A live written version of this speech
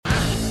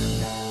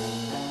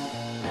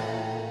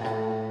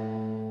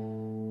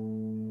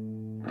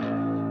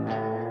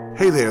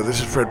Hey there, this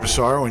is Fred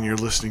Pissarro, and you're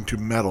listening to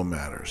Metal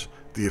Matters,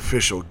 the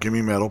official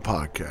Gimme Metal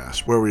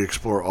podcast, where we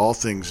explore all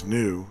things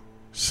new,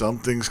 some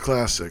things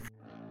classic,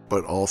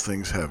 but all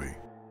things heavy,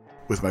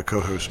 with my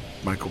co-host,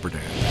 Michael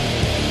Berdan.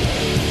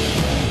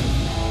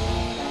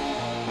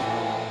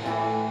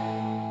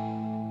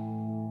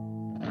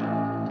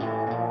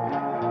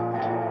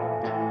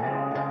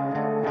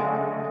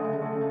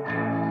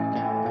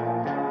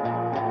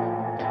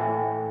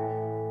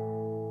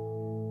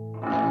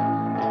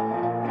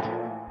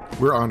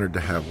 We're honored to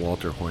have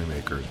Walter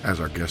Hoymaker as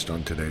our guest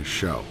on today's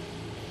show.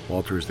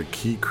 Walter is the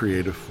key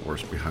creative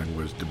force behind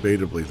what is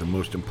debatably the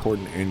most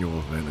important annual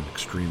event in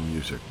extreme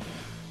music,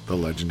 the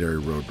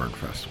legendary Roadburn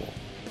Festival.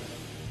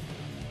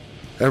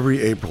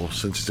 Every April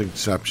since its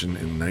inception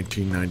in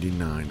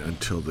 1999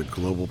 until the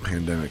global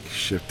pandemic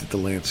shifted the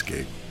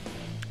landscape,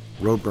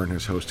 Roadburn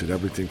has hosted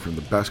everything from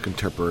the best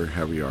contemporary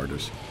heavy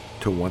artists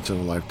to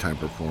once-in-a-lifetime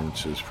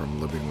performances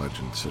from living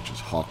legends such as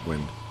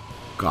Hawkwind,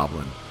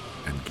 Goblin,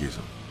 and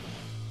Gizem.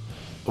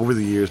 Over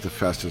the years, the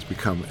fest has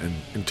become an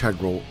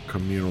integral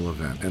communal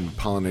event and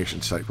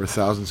pollination site for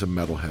thousands of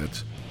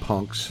metalheads,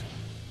 punks,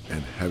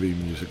 and heavy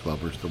music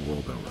lovers the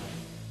world over.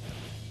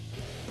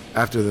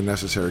 After the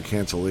necessary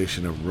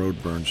cancellation of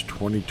Roadburn's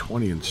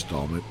 2020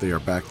 installment, they are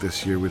back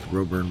this year with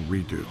Roadburn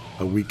Redo,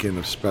 a weekend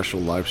of special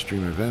live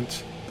stream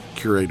events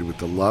curated with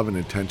the love and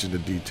attention to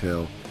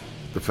detail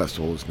the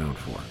festival is known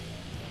for.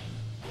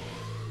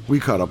 We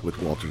caught up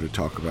with Walter to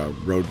talk about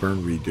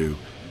Roadburn Redo,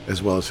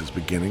 as well as his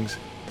beginnings,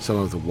 some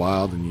of the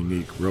wild and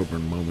unique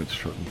Roadburn moments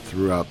from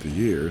throughout the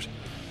years,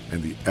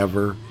 and the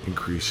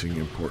ever-increasing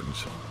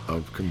importance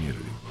of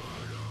community.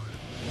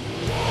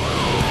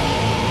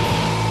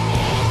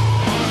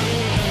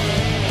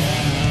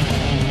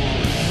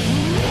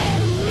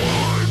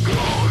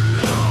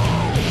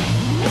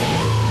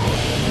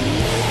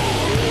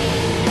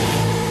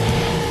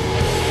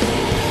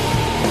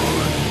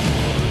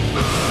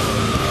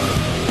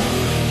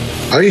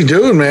 How you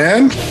doing,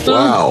 man?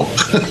 Wow.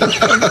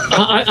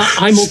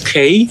 I'm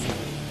okay.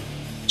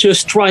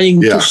 Just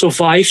trying to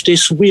survive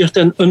this weird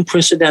and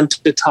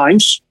unprecedented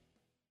times.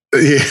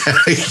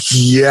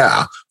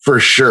 Yeah,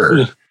 for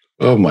sure.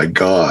 Oh my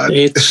God.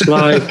 It's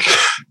like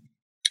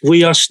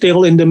we are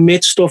still in the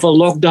midst of a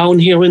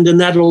lockdown here in the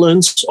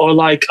Netherlands, or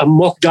like a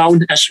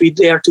mockdown, as we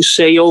dare to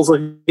say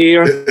over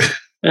here.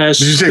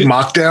 Did you say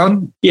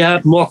mockdown? Yeah,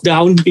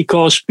 mockdown,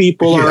 because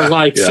people are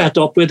fed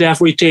up with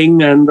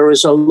everything, and there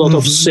is a lot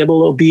of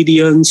civil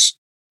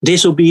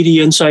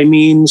disobedience, I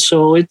mean.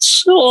 So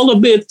it's all a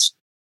bit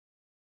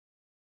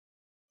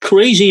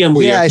crazy and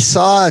weird. Yeah, I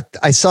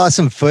saw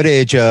some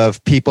footage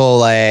of people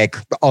like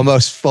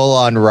almost full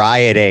on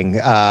rioting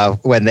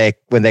when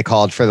they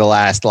called for the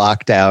last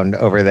lockdown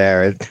over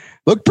there. It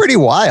looked pretty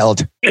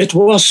wild. It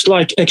was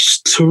like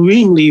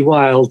extremely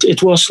wild.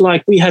 It was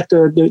like we had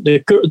the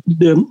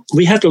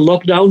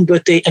lockdown,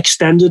 but they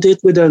extended it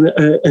with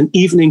an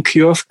evening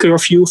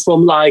curfew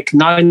from like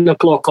 9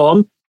 o'clock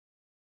on.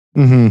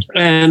 Mm-hmm.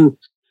 And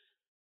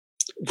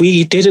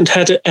we didn't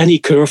have any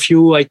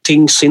curfew, I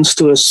think, since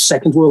the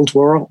Second World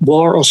War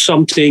or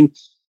something.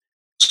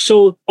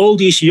 So all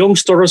these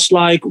youngsters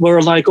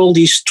were all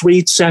these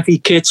street savvy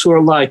kids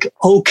were like,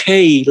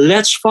 okay,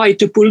 let's fight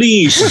the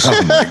police.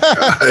 Oh my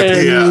God,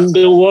 and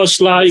there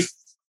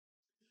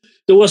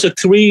was a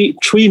three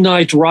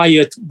night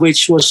riot,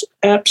 which was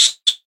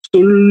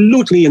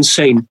absolutely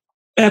insane,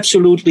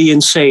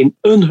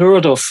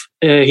 unheard of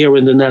here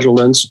in the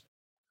Netherlands.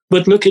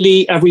 But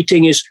luckily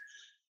everything is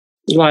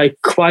like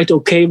quite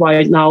okay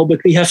right now.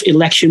 But we have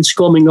elections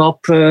coming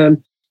up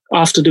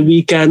after the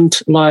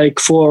weekend, like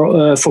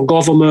for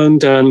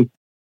government, and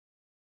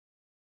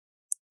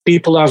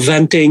people are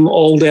venting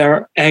all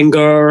their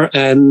anger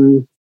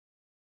and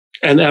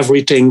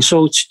everything.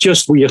 So it's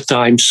just weird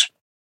times.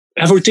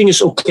 Everything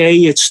is okay.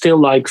 It's still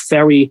like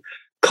very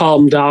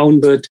calm down,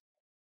 but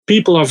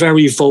people are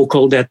very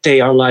vocal that they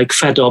are like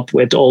fed up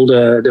with all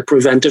the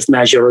preventive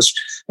measures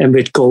and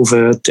with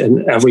COVID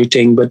and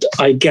everything. But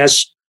I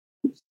guess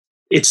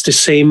it's the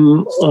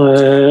same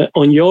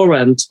on your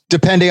end.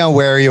 Depending on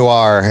where you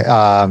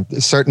are,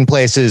 certain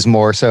places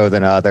more so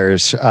than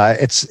others.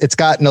 It's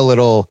gotten a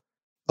little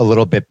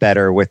bit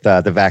better with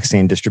the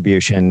vaccine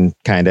distribution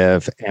kind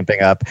of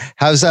amping up.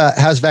 How's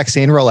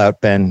vaccine rollout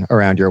been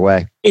around your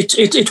way?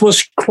 It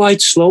was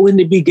quite slow in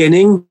the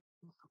beginning.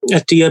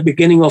 At the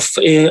beginning of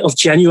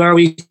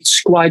January,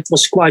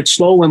 was quite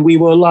slow, and we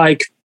were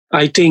like,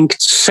 I think,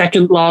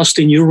 second last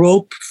in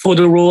Europe for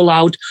the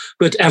rollout,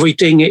 but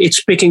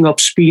it's picking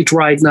up speed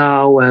right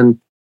now, and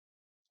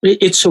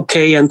it's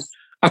okay. And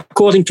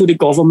according to the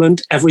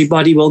government,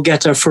 everybody will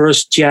get their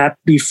first jab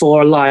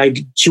before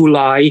like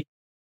July.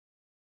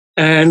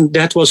 And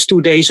that was 2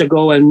 days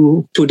ago.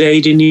 And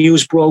today the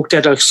news broke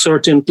that a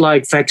certain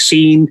like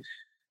vaccine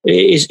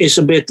is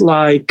a bit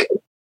like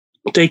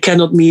they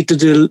cannot meet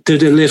the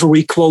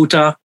delivery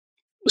quota.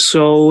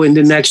 So in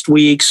the next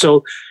week,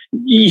 so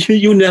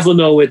you never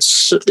know.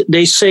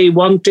 They say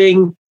one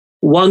thing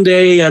one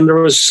day, and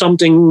there is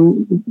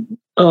something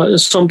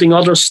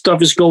other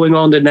stuff is going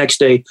on the next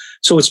day.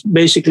 So it's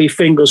basically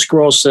fingers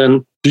crossed,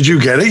 and Did you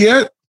get it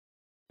yet?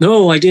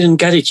 No, I didn't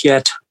get it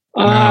yet.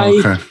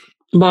 Okay.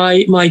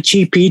 My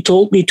GP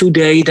told me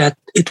today that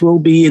it will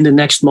be in the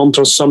next month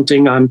or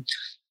something. I'm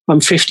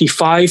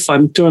 55.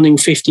 I'm turning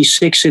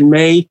 56 in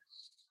May,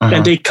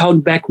 and they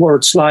count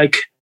backwards. Like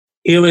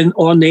here in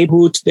our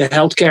neighborhood, the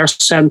healthcare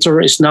center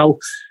is now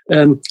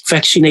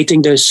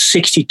vaccinating the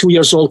 62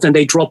 years old, and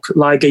they drop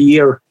like a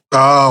year.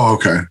 Oh,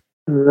 okay.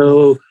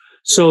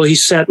 So he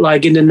said,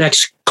 like in the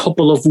next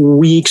couple of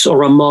weeks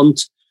or a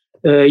month,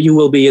 you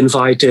will be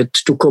invited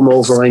to come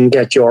over and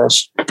get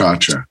yours.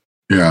 Gotcha.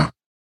 Yeah.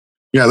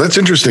 Yeah, that's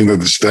interesting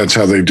that's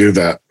how they do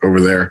that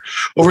over there.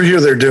 Over here,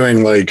 they're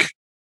doing like,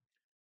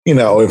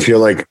 if you're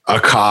like a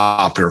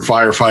cop or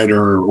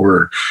firefighter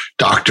or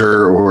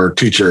doctor or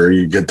teacher,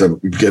 you get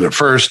it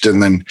first.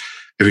 And then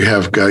if you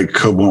have like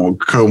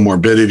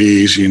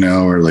comorbidities,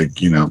 or like,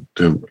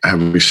 to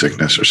heavy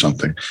sickness or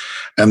something.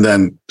 And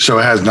then, so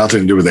it has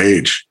nothing to do with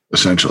age,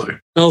 essentially.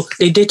 No,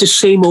 they did the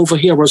same over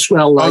here as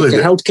well. Like the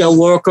healthcare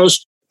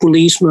workers,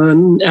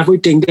 policemen,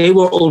 everything, they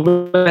were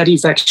already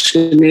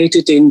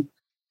vaccinated in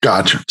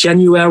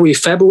January,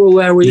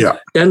 February. Yeah.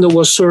 Then there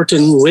were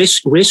certain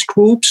risk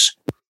groups.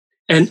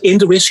 And in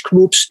the risk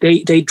groups,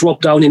 they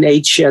drop down in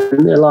age.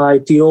 And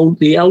like the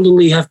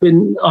elderly have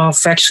been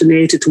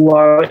vaccinated who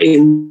are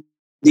in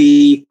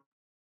the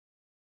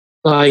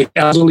like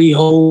elderly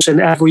homes and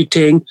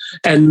everything.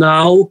 And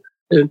now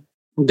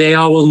they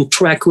are on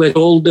track with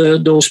all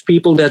those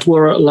people that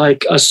were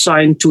like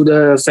assigned to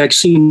the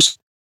vaccines.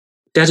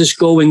 That is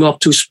going up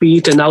to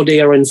speed, and now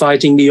they are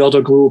inviting the other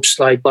groups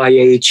like by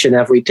age and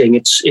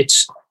everything.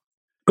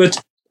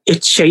 But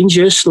it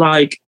changes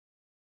like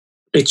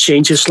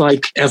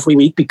every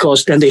week,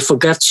 because then they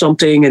forget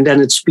something, and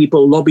then it's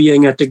people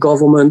lobbying at the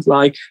government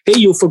like, hey,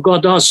 you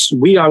forgot us.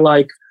 We are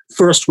like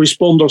first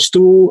responders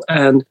too.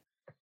 And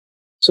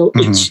so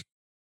it's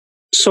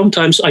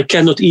sometimes I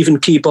cannot even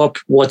keep up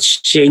what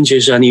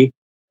changes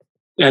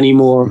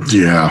anymore.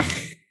 Yeah,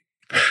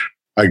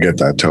 I get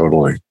that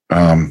totally.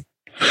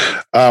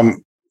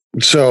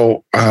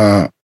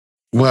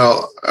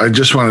 Well, I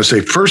just want to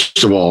say,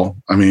 first of all,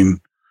 I mean,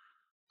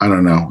 I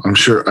don't know. I'm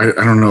sure.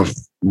 I don't know if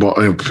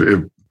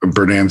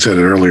Bernan said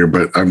it earlier,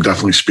 but I'm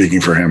definitely speaking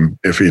for him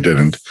if he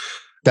didn't.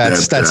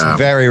 That's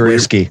very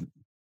risky.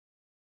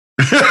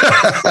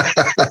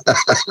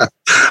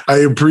 I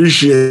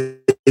appreciate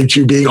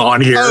you being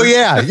on here. Oh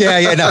yeah,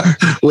 no,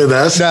 with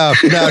us. No,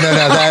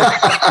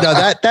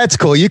 that's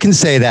cool. You can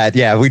say that.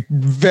 Yeah, we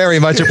very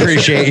much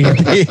appreciate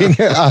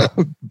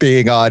you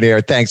being on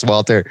here. Thanks,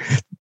 Walter.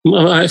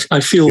 Well, I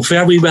feel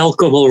very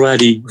welcome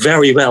already.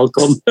 Very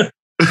welcome.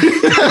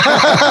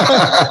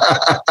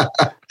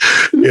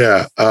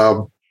 Yeah,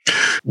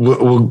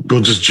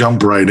 we'll just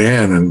jump right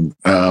in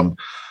and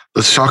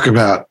let's talk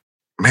about,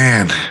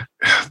 man,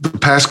 the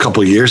past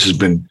couple of years has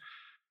been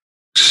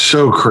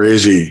so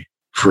crazy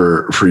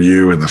for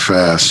you and the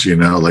fest.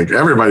 Like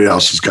everybody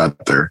else has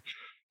got their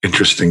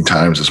interesting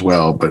times as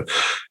well, but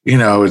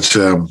it's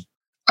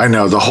I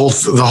know the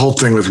whole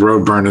thing with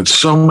Roadburn. It's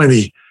so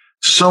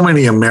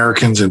many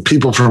Americans and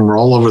people from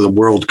all over the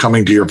world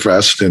coming to your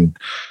fest and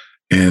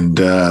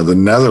the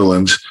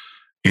Netherlands,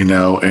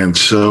 and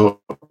so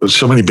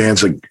many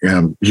bands like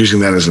using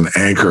that as an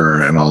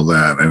anchor and all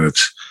that, and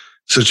it's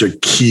such a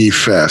key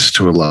fest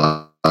to a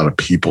lot of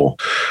people.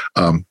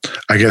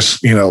 I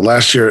guess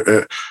last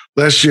year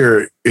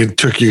it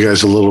took you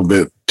guys a little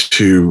bit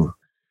to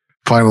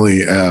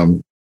finally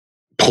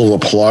pull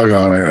the plug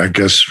on it. I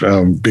guess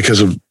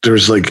because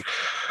there's like,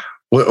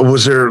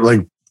 was there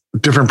like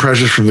different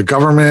pressures from the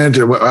government?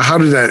 How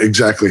did that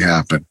exactly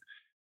happen?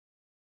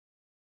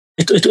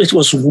 It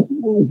was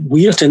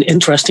weird and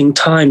interesting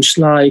times.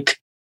 Like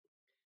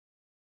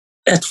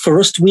at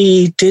first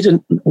we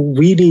didn't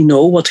really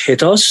know what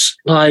hit us.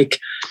 Like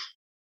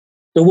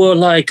there were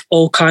like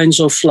all kinds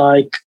of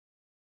like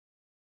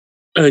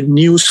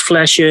news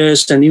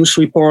flashes and news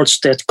reports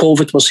that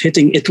COVID was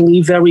hitting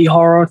Italy very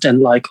hard and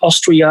like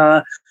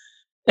Austria.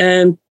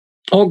 And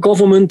our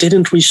government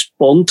didn't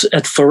respond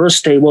at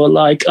first. They were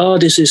like, oh,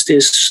 this is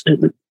this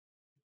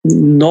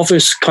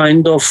novice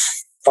kind of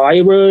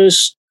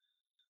virus.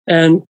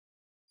 And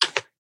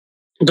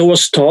there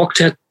was talk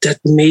that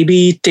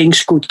maybe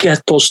things could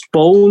get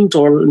postponed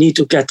or need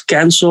to get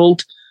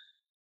canceled.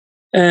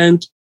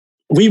 And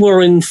we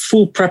were in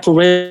full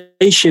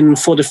preparation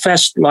for the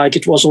fest. Like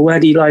it was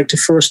already like the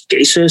first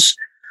cases.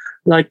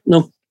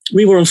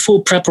 We were in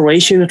full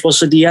preparation. It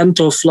was at the end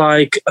of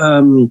like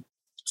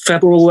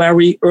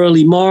February,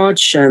 early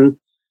March. And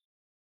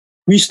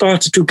we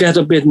started to get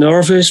a bit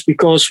nervous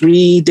because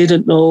we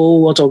didn't know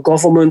what our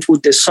government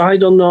would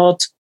decide or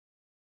not.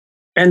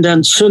 And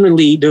then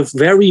suddenly the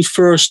very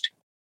first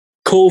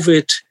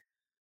COVID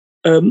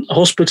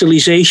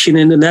hospitalization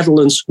in the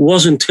Netherlands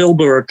was in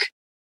Tilburg.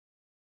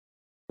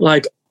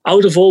 Like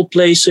out of all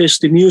places,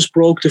 the news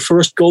broke, the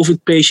first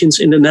COVID patients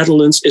in the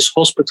Netherlands is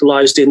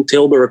hospitalized in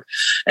Tilburg.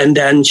 And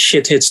then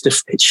shit hit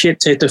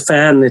the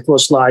fan. It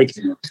was like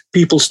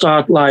people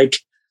start like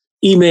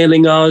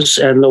emailing us,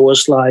 and there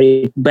was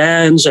like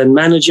bands and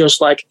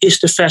managers like, is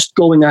the fest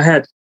going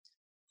ahead?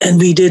 And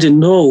we didn't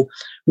know.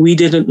 We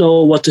didn't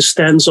know what the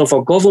stance of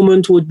our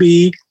government would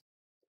be.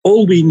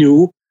 All we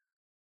knew,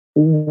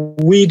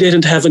 we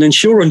didn't have an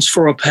insurance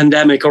for a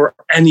pandemic or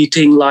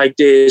anything like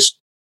this.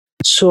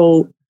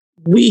 So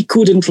we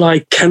couldn't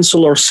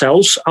cancel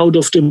ourselves out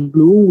of the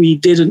blue. We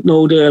didn't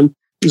know the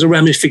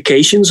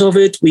ramifications of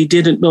it. We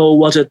didn't know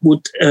what it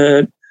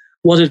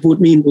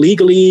would mean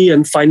legally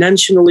and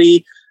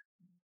financially.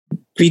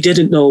 We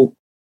didn't know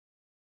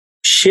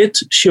shit,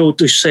 so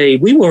to say.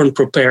 We weren't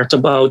prepared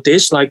about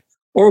this.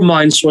 Our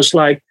minds was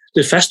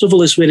the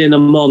festival is within a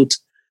month,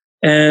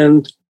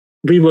 and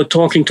we were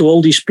talking to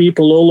all these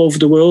people all over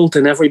the world,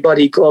 and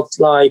everybody got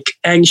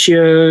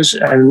anxious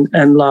and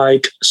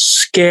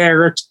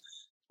scared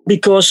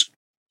because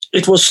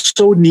it was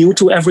so new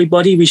to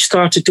everybody. We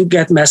started to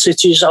get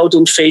messages out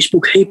on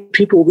Facebook. Hey,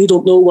 people, we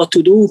don't know what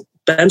to do.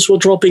 Bands were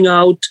dropping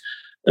out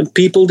and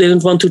people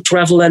didn't want to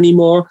travel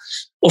anymore.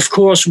 Of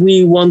course,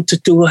 we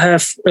wanted to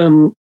have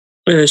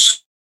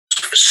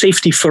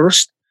safety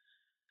first,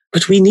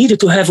 but we needed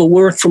to have a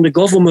word from the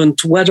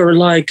government, whether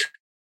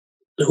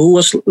who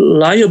was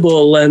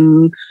liable.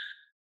 And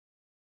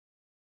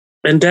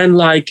then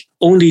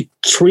only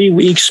 3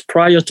 weeks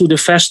prior to the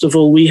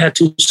festival, we had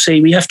to say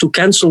we have to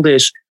cancel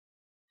this.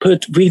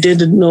 But we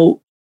didn't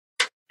know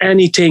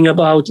anything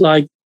about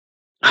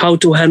how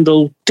to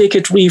handle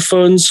ticket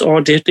refunds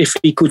or if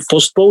we could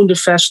postpone the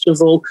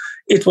festival.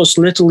 It was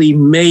literally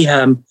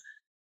mayhem.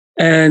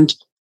 And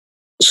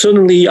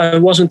suddenly I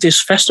wasn't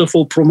this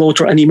festival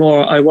promoter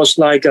anymore. I was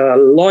a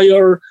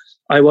lawyer.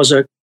 I was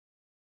a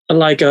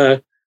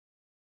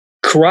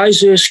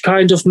crisis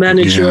kind of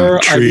manager.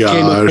 Triage,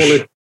 I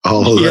became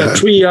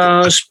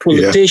triage,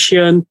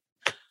 politician.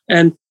 Yeah.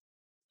 And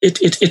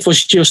it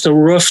was just a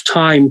rough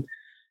time.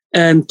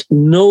 And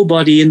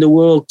nobody in the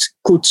world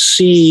could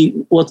see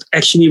what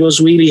actually was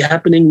really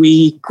happening.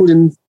 We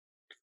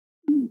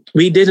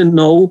didn't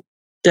know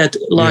that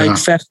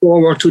fast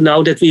forward to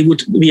now that we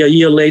would be a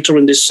year later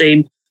in the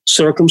same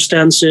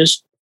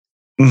circumstances.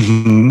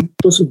 Mm-hmm.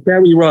 It was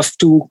very rough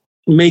to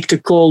make the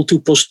call to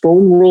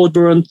postpone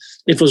Roadburn.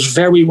 It was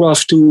very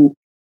rough to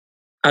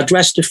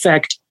address the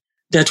fact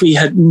that we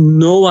had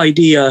no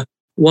idea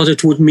what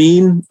it would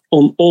mean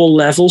on all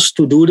levels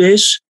to do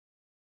this.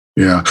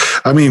 Yeah.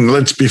 I mean,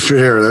 let's be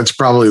fair. That's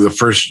probably the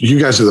first, you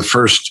guys are the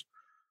first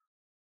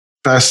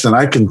fest that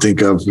I can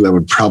think of that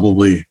would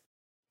probably,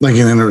 an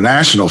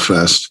international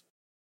fest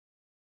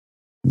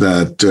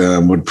that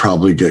would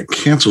probably get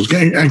canceled.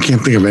 I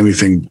can't think of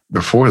anything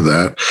before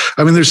that.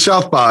 I mean, there's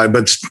South by,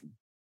 but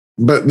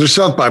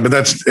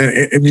that's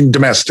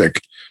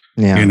domestic.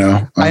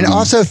 Yeah. I'm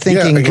also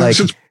thinking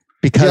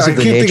because of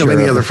the nature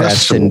of the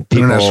fest and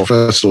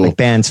people,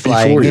 bands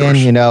flying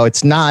in,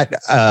 it's not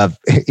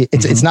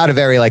it's not a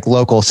very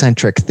local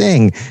centric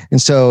thing.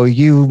 And so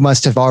you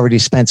must have already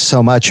spent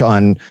so much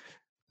on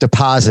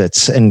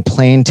deposits and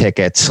plane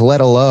tickets,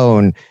 let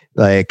alone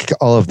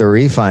all of the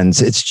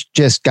refunds. It's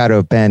just got to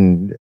have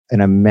been an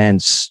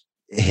immense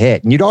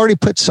hit. And you'd already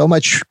put so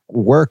much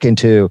work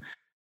into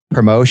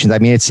promotions. I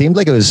mean, it seemed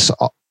like it was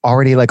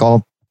already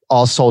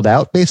all sold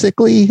out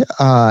basically,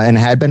 and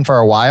had been for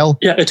a while.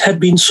 Yeah, it had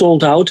been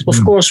sold out.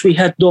 Of course, we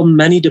had done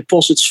many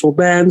deposits for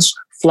bands.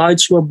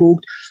 Flights were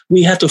booked.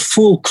 We had a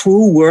full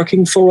crew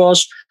working for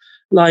us.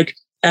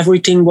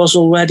 Everything was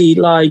already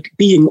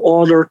being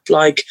ordered.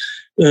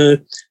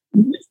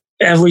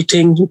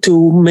 Everything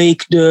to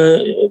make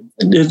the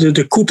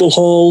Koepel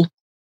Hall,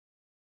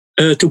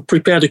 to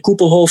prepare the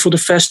Koepel Hall for the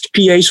fest.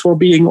 PAs were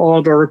being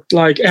ordered.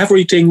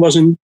 Everything was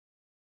in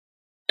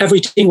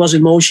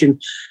motion.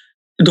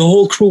 The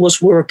whole crew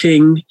was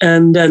working,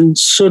 and then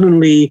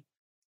suddenly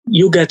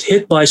you get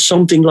hit by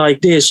something like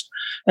this.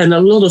 And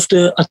a lot of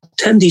the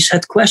attendees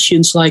had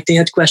questions, they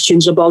had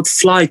questions about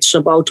flights,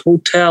 about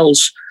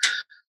hotels,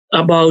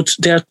 about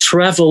their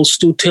travels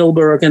to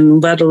Tilburg,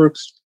 and whether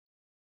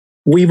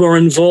we were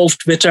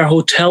involved with their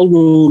hotel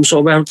rooms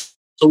or whether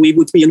we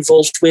would be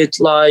involved with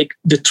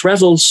the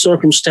travel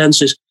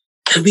circumstances.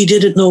 And we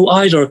didn't know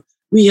either.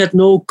 We had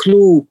no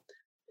clue.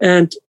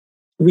 And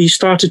we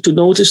started to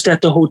notice that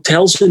the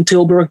hotels in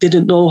Tilburg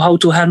didn't know how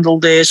to handle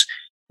this.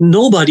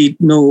 Nobody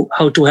knew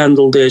how to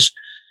handle this.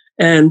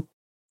 And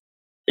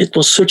it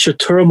was such a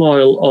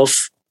turmoil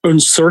of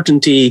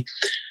uncertainty.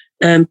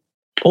 And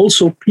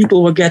also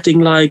people were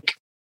getting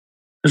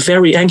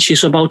very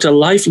anxious about their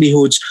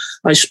livelihoods.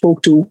 I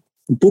spoke to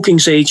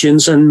bookings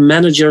agents and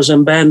managers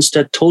and bands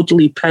that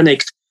totally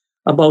panicked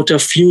about their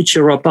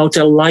future, about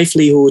their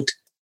livelihood.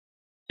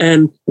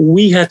 And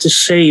we had the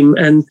same.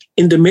 And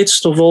in the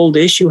midst of all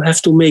this, you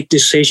have to make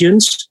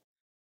decisions.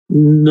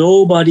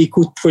 Nobody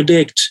could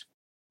predict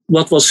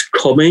what was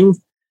coming.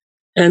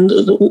 And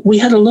we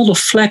had a lot of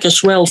flack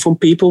as well from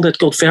people that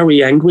got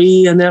very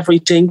angry and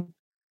everything.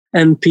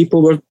 And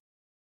people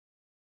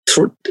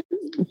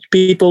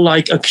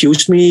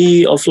accused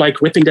me of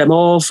ripping them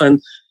off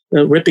and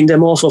ripping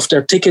them off of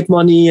their ticket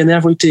money and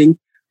everything.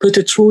 But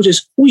the truth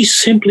is, we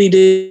simply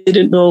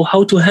didn't know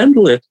how to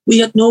handle it. We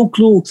had no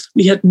clue.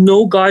 We had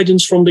no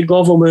guidance from the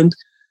government.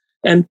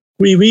 And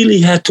we really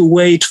had to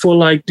wait for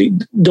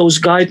those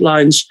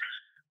guidelines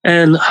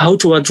and how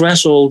to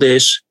address all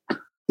this.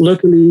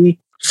 Luckily,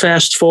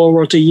 fast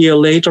forward a year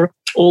later,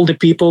 all the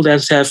people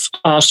that have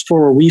asked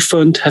for a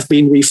refund have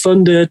been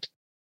refunded.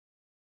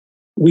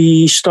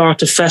 We start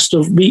the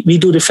festival. We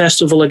do the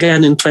festival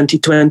again in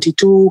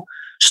 2022.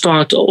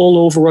 Start all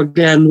over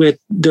again with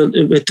the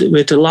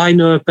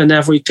lineup and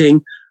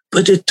everything.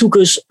 But it took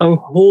us a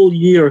whole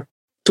year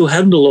to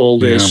handle all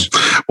this.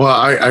 Yeah. Well,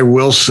 I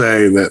will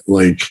say that,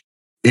 like,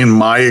 in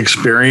my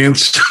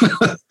experience,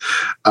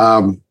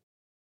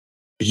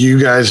 you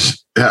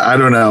guys, I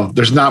don't know.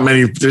 There's not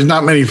many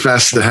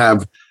fests that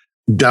have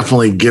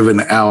definitely given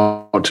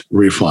out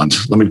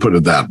refunds. Let me put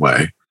it that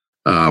way.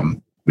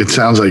 It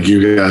sounds like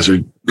you guys are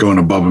going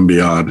above and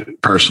beyond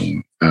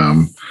personally.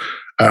 I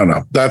don't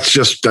know.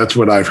 That's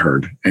what I've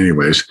heard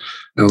anyways.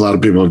 And a lot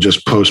of people are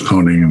just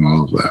postponing and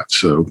all of that.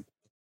 So.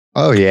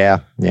 Oh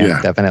yeah,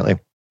 definitely.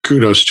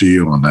 Kudos to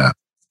you on that.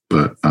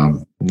 But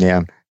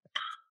yeah.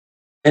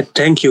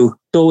 Thank you.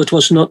 Though it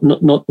was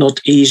not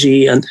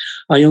easy, and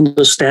I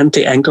understand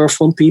the anger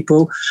from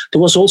people,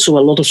 there was also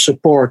a lot of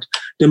support.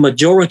 The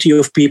majority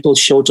of people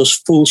showed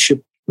us full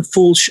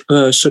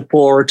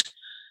support,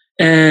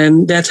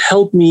 and that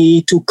helped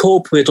me to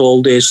cope with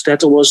all this.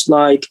 That was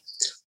like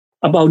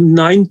about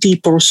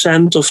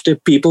 90% of the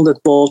people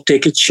that bought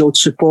tickets showed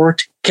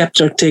support, kept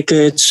their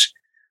tickets,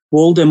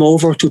 rolled them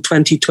over to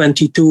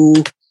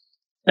 2022,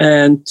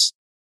 and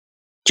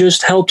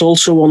just helped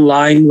also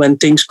online when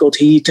things got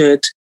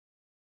heated.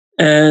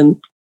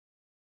 And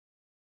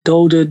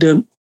though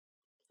the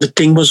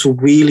thing was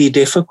really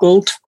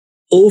difficult,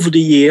 over the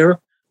year,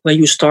 when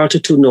you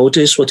started to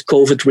notice what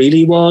COVID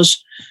really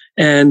was,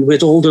 and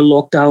with all the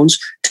lockdowns,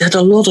 that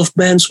a lot of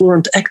bands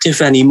weren't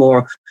active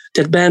anymore.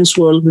 That bands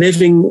were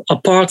living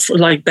apart,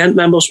 like band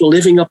members were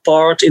living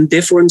apart in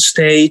different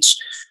states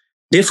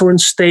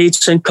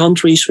and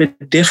countries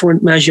with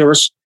different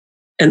measures.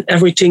 And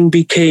everything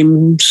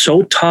became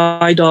so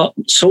tied up,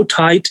 so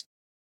tight.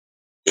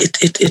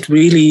 It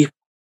really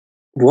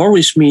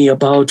worries me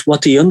about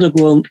what the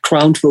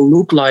underground will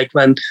look like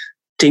when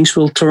things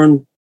will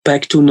turn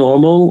back to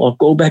normal or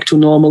go back to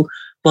normal.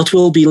 What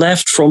will be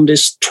left from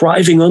this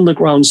thriving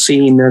underground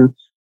scene? And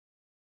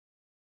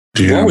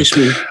it worries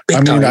me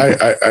big time.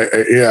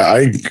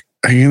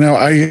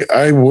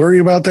 I worry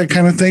about that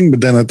kind of thing,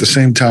 but then at the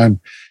same time,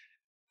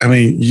 I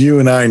mean, you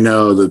and I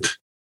know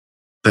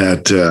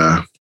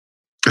that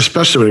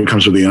especially when it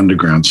comes to the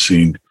underground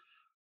scene,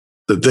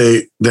 that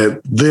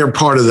they're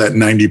part of that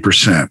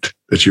 90%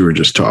 that you were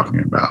just talking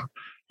about.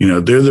 You know,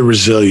 they're the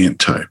resilient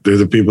type. They're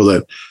the people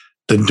that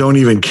don't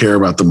even care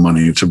about the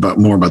money. It's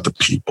more about the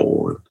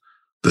people, and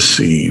the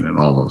scene, and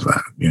all of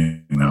that.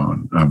 You know,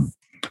 and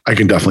I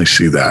can definitely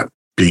see that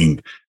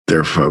being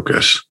their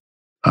focus,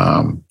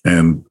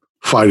 and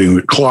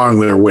clawing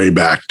their way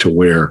back to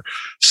where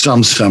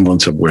some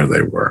semblance of where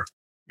they were.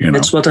 You know?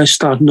 That's what I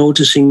start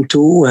noticing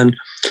too, and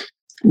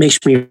makes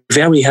me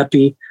very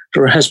happy.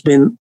 There has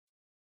been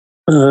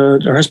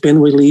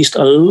released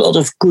a lot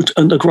of good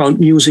underground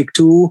music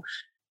too.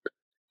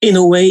 In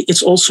a way,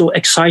 it's also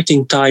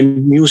exciting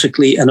time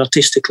musically and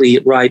artistically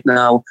right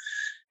now,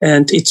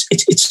 and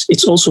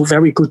it's also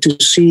very good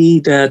to see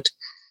that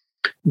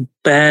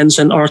bands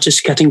and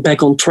artists getting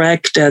back on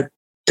track, that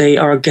they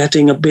are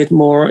getting a bit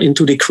more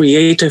into the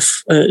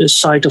creative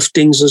side of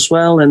things as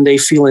well, and they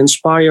feel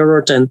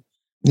inspired. And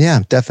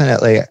yeah,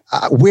 definitely.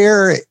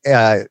 We're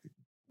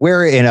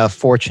in a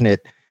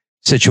fortunate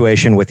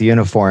situation with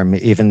Uniform,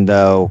 even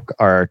though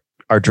our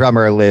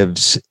drummer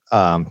lives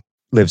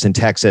in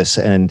Texas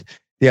and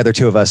the other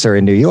two of us are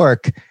in New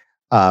York.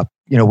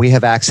 We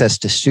have access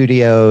to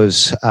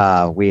studios.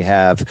 We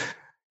have,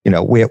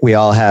 we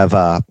all have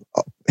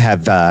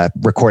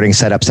recording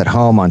setups at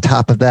home on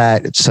top of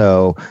that.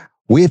 So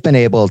we've been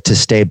able to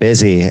stay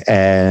busy.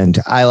 And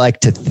I like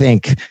to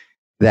think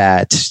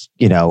that,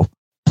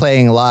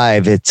 playing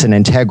live, it's an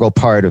integral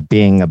part of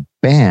being a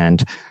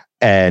band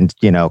and,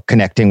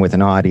 connecting with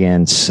an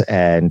audience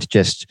and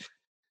just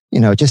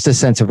a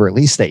sense of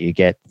release that you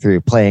get through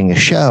playing a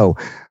show.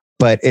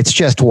 But it's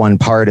just one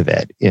part of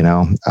it,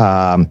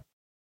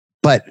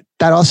 but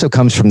that also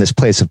comes from this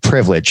place of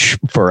privilege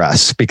for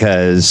us,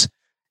 because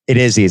it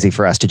is easy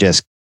for us to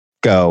just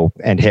go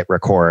and hit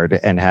record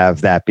and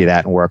have that be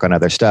that and work on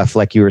other stuff.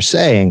 Like you were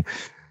saying,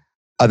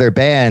 other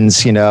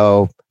bands,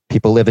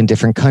 people live in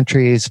different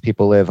countries,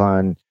 people live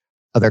on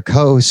other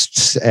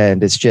coasts,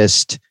 and it's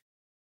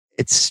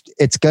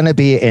going to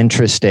be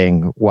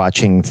interesting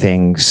watching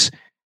things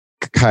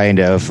kind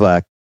of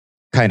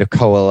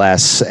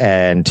coalesce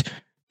and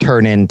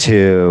turn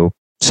into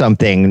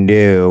something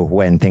new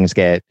when things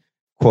get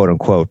quote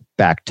unquote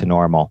back to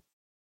normal.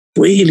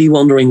 Really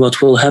wondering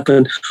what will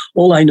happen.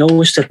 All I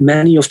know is that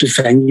many of the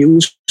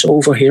venues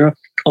over here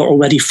are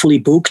already fully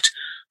booked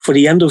for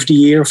the end of the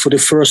year, for the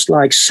first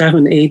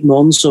 7-8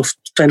 months of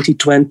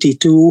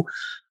 2022.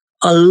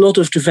 A lot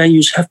of the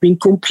venues have been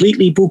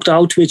completely booked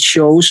out with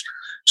shows.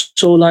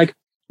 So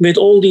with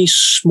all these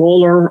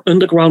smaller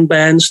underground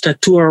bands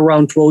that tour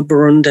around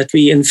Roadburn that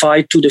we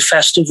invite to the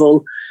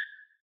festival,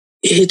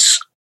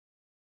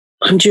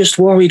 I'm just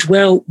worried,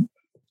 well,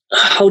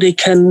 how they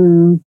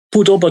can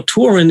put up a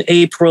tour in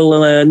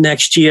April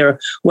next year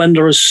when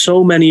there are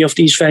so many of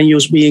these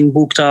venues being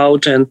booked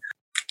out, and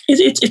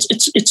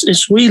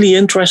it's really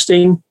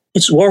interesting.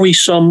 It's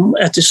worrisome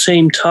at the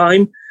same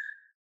time,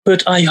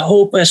 but I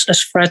hope,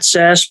 as Fred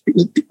says,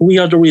 we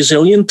are the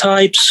resilient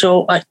type.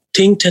 So I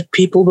think that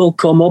people will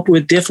come up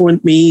with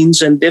different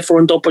means and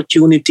different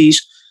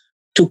opportunities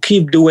to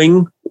keep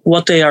doing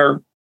what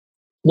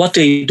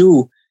they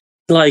do,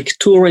 like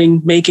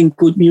touring, making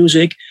good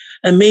music.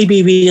 And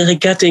maybe we are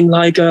getting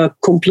like a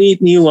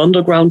complete new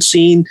underground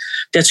scene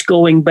that's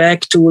going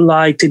back to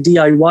like the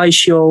DIY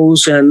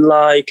shows and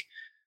like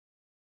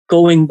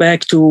going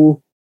back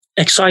to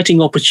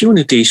exciting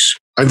opportunities.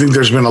 I think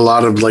there's been a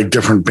lot of like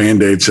different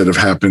band-aids that have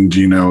happened,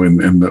 in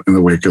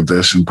the wake of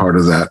this. And part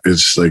of that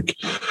is like,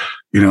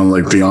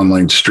 like the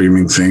online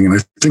streaming thing. And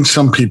I think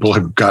some people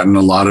have gotten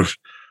a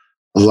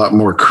lot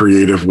more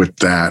creative with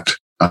that,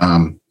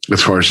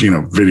 as far as,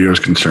 video is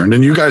concerned.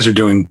 And you guys are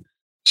doing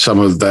some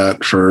of that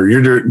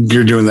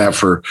you're doing that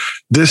for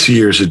this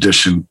year's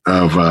edition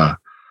of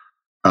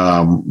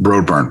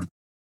Roadburn.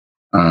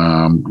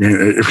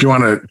 If you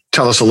want to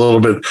tell us a little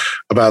bit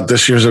about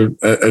this year's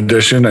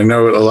edition, I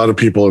know a lot of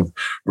people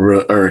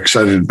are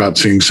excited about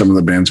seeing some of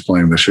the bands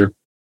playing this year.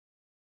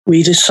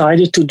 We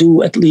decided to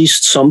do at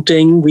least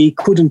something. We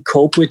couldn't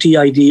cope with the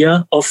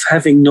idea of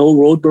having no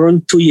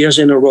Roadburn 2 years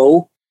in a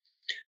row.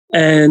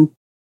 And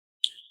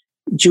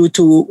due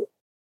to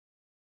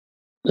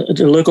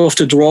the luck of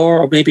the draw,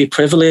 or maybe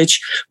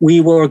privilege,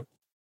 we were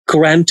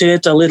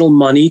granted a little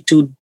money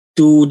to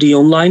do the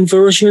online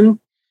version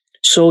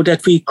so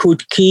that we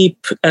could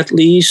keep at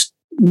least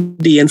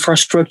the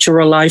infrastructure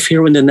alive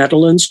here in the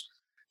Netherlands.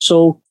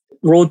 So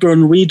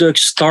Roadburn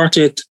Redux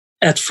started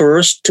at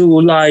first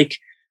to like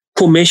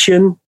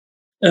commission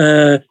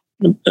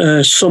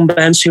some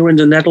bands here in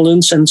the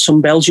Netherlands and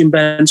some Belgian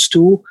bands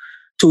too,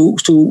 to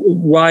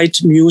write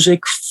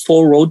music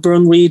for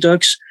Roadburn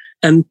Redux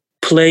and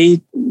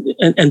play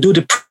and do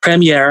the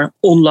premiere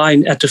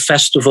online at the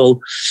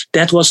festival.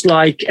 That was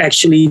like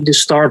actually the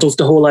start of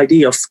the whole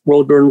idea of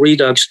Roadburn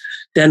Redux.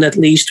 Then at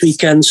least we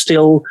can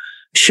still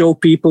show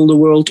people the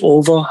world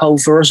over how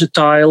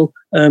versatile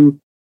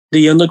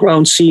the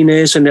underground scene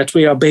is, and that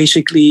we are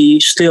basically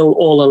still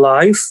all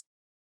alive.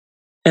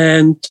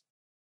 And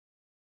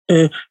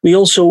we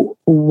also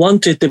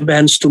wanted the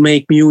bands to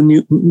make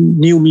new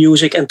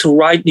music and to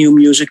write new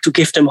music, to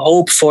give them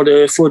hope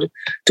to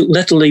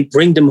literally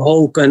bring them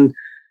hope, and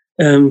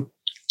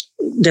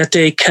that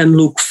they can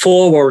look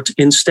forward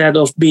instead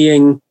of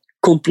being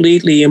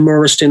completely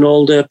immersed in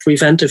all the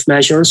preventive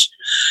measures.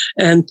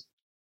 And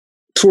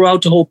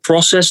throughout the whole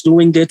process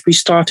doing that, we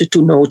started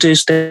to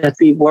notice that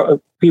we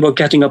were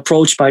getting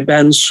approached by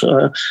bands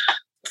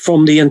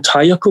from the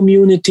entire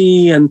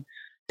community, and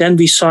then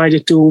we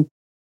decided to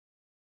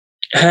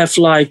have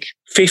like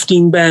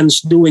 15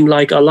 bands doing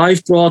like a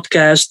live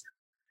broadcast,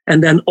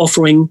 and then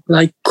offering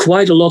like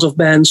quite a lot of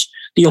bands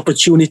the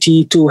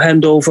opportunity to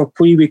hand over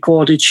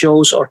pre-recorded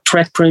shows or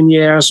track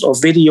premieres or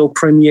video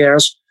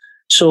premieres,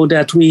 so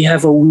that we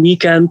have a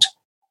weekend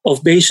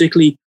of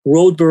basically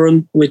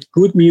Roadburn with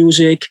good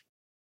music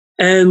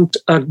and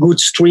a good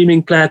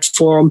streaming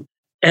platform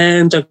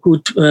and a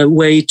good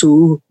way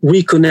to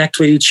reconnect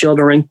with each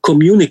other and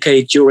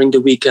communicate during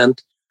the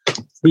weekend.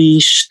 We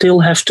still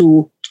have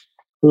to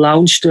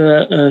launch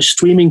the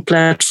streaming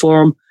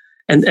platform,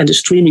 and the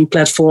streaming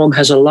platform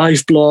has a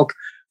live blog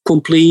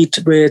complete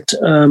with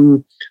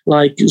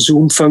like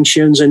Zoom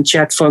functions and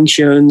chat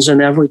functions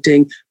and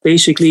everything.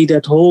 Basically,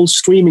 that whole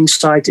streaming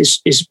site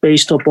is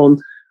based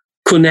upon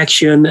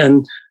connection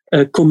and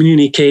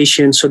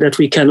communication, so that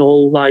we can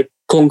all like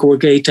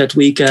congregate that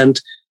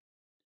weekend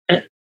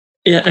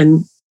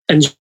and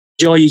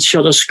enjoy each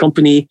other's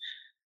company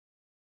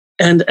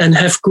and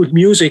have good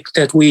music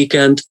that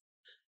weekend.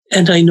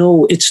 And I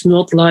know it's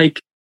not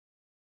like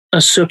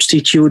a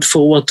substitute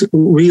for what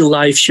real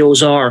live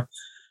shows are,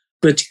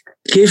 but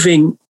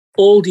giving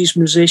all these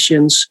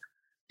musicians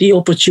the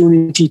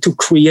opportunity to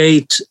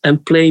create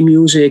and play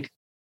music,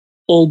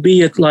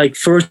 albeit like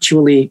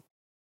virtually,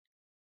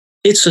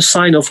 it's a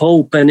sign of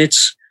hope. And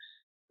it's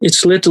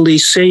literally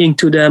saying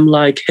to them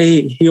like,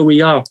 hey, here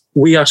we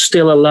are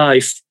still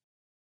alive.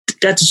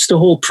 That is the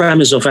whole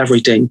premise of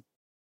everything.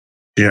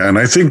 Yeah. And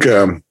I think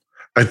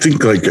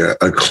like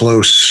a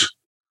close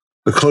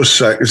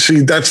second.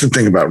 See, that's the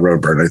thing about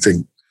Roadburn. I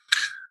think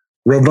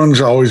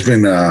Roadburn's always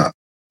been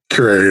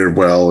curated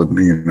well, and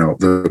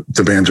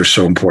the bands are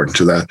so important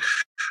to that.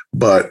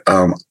 But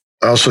I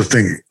also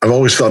think I've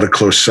always thought a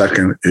close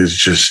second is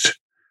just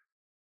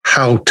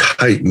how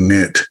tight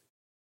knit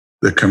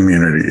the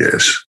community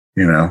is.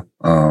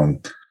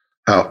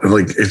 How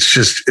like it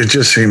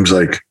just seems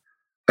like,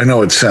 I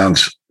know it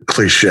sounds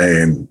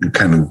cliche and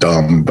kind of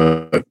dumb,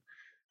 but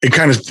it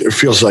kind of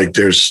feels like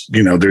there's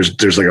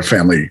like a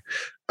family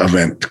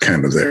event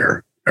kind of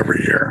there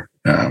every year.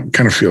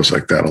 Kind of feels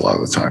like that a lot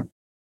of the time.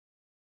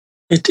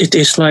 It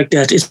is like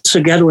that. It's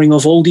a gathering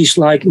of all these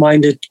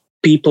like-minded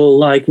people,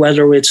 like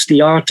whether it's the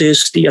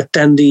artists, the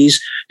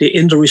attendees, the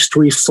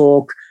industry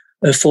folk,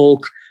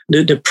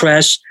 the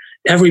press,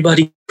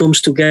 everybody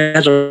comes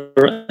together.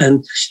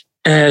 And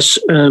as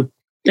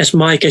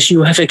Mike, as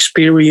you have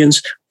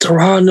experienced, there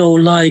are no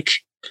like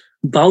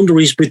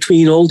boundaries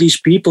between all these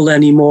people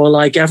anymore.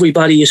 Like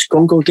everybody is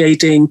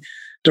congregating.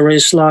 There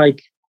is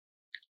like,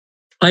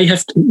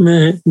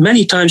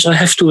 many times I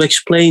have to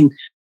explain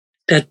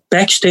that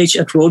backstage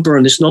at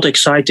Roadburn is not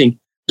exciting.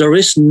 There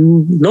is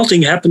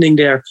nothing happening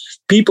there.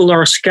 People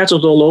are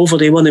scattered all over.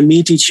 They want to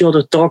meet each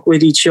other, talk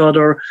with each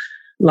other.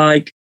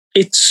 Like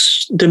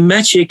the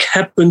magic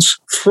happens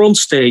front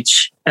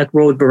stage at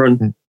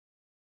Roadburn.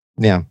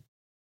 Yeah,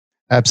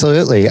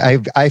 absolutely.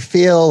 I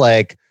feel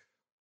like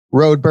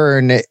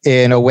Roadburn,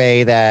 in a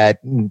way that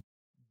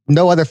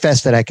no other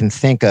fest that I can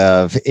think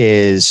of,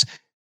 is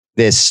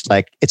this,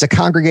 like, it's a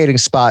congregating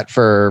spot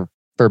for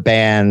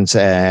bands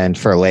and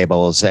for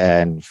labels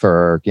and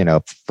for, you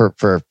know,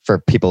 for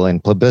people in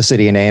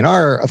publicity and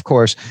A&R, of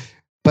course,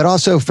 but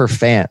also for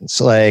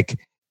fans. Like,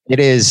 it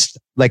is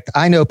like,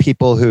 I know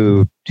people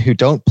who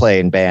don't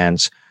play in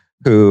bands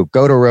who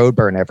go to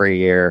Roadburn every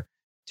year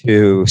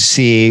to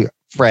see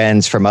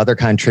friends from other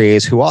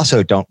countries who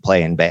also don't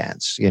play in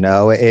bands. You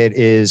know, it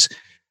is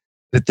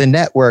that the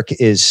network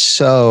is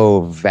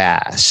so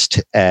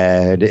vast,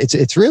 and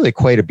it's really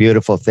quite a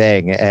beautiful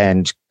thing,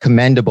 and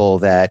commendable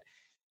that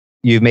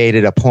you made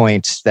it a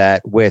point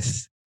that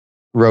with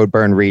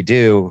Roadburn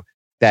Redo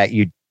that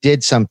you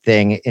did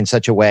something in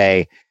such a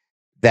way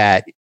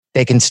that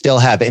they can still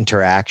have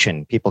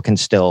interaction. People can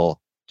still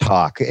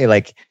talk.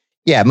 Like,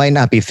 yeah, it might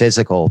not be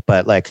physical,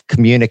 but like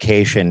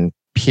communication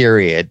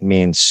period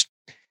means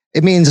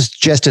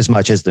just as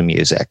much as the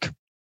music.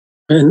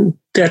 And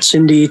that's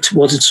indeed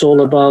what it's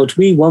all about.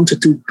 We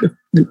wanted to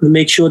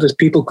make sure that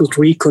people could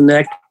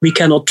reconnect. We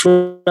cannot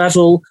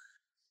travel.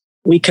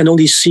 We can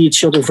only see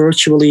each other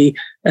virtually.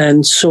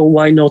 And so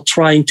why not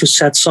trying to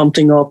set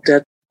something up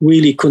that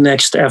really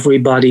connects to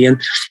everybody? And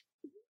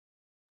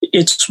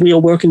we are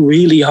working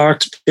really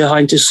hard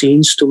behind the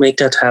scenes to make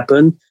that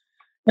happen.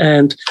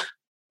 And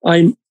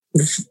I'm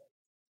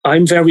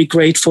very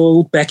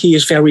grateful. Becky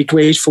is very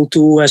grateful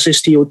too, as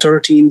is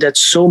TO13, that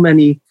so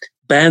many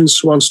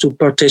bands wants to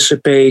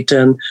participate,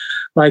 and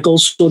like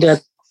also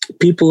that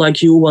people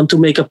like you want to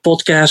make a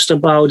podcast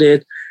about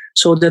it,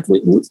 so that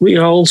we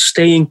are all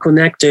staying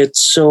connected.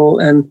 So,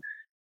 and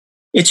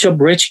it's a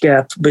bridge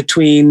gap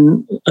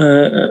between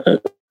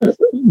the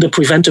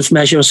preventive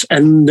measures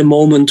and the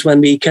moment when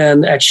we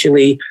can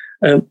actually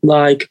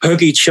like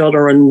hug each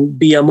other and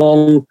be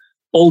among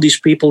all these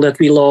people that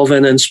we love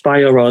and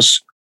inspire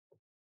us.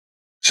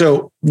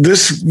 So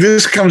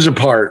this comes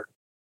apart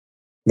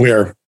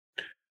where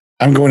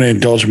I'm going to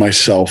indulge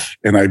myself,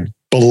 and I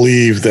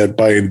believe that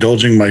by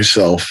indulging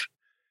myself,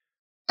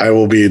 I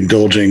will be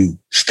indulging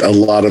a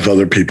lot of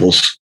other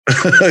people's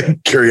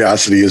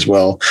curiosity as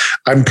well.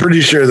 I'm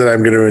pretty sure that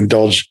I'm going to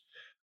indulge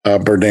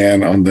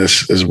Berdan on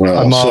this as well.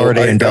 I'm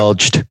already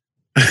indulged.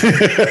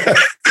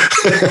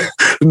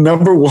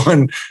 Number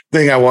one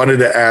thing I wanted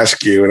to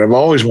ask you, and I've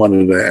always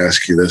wanted to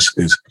ask you this,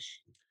 is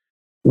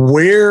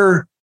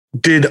where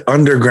did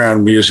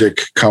underground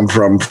music come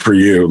from for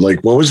you?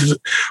 Like, what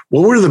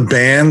were the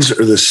bands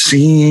or the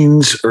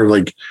scenes or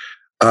like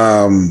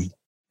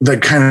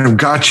that kind of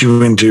got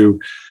you into,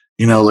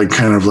 you know, like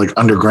kind of like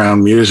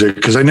underground music?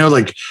 Because I know,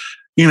 like,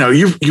 you know,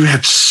 you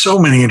had so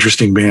many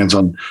interesting bands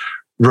on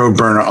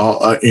Roadburn,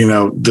 all you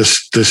know,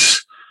 this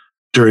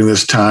during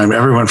this time,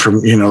 everyone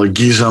from, you know, like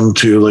Gizem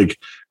to like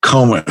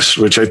Comus,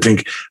 which I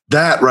think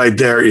that right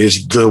there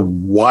is the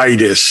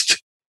widest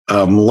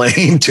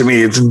lane to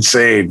me. It's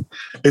insane.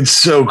 It's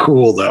so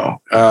cool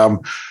though.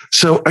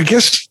 So I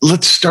guess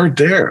let's start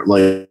there.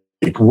 Like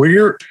what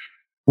do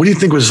you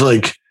think was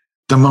like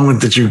the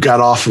moment that you got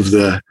off of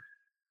the,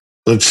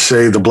 let's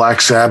say, the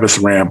Black Sabbath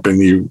ramp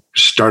and you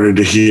started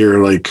to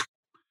hear like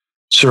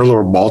Sir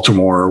Lord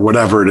Baltimore or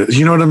whatever it is?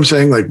 You know what I'm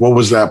saying? Like, what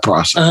was that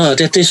process?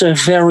 That is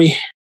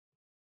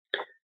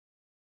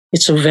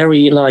it's a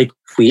very like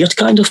weird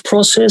kind of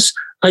process.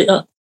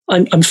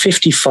 I'm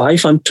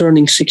 55. I'm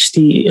turning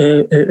 60.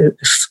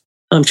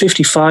 I'm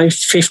 55,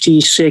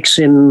 56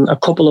 in a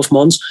couple of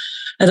months.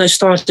 And I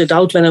started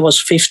out when I was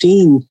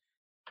 15,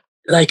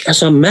 like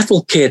as a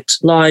metal kid,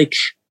 like,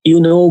 you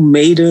know,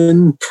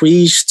 Maiden,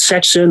 Priest,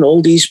 Saxon,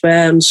 all these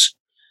bands.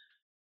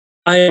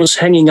 I was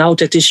hanging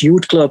out at this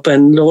youth club,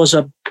 and there was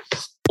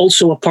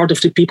also a part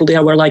of the people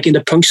there were like in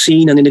the punk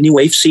scene and in the new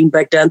wave scene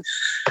back then.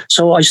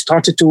 So I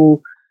started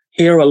to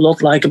hear a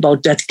lot like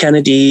about Dead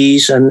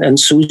Kennedys and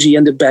Susie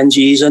and the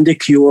Banshees and The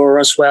Cure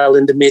as well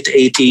in the mid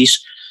 80s.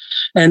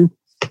 And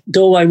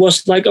though I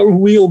was like a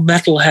real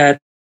metalhead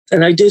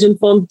and I didn't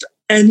want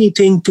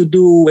anything to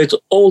do with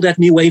all that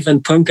new wave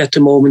and punk at the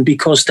moment,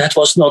 because that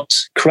was not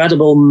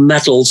credible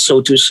metal,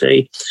 so to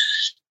say.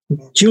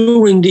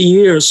 During the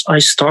years, I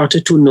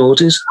started to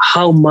notice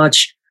how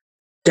much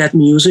that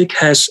music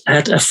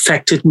had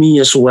affected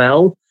me as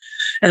well.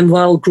 And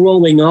while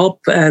growing up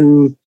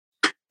and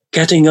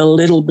getting a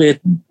little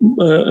bit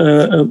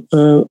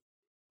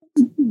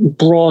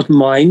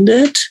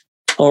broad-minded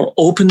or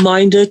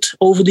open-minded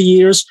over the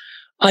years,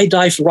 I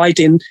dive right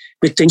in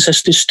with things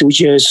as the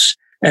Stooges,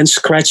 and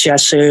Scratch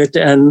Acid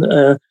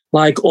and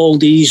like all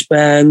these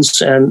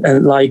bands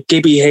and like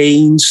Gibby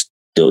Haynes,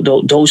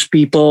 those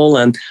people.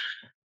 And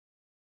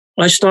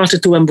I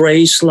started to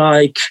embrace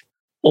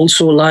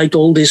also like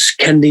all this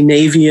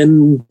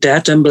Scandinavian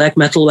death and black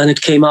metal when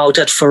it came out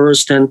at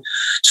first. And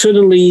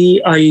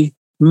suddenly I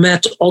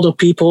met other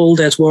people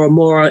that were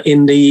more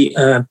in the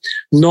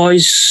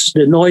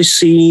noise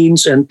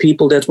scenes, and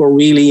people that were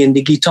really in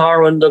the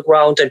guitar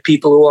underground, and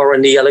people who are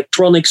in the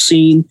electronic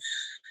scene.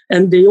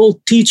 And they all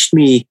taught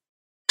me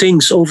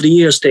things over the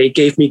years. They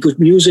gave me good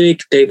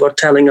music. They were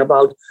telling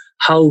about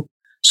how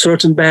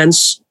certain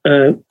bands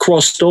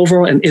crossed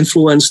over and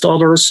influenced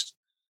others.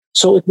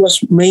 So it was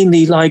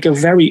mainly like a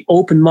very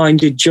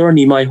open-minded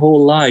journey my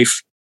whole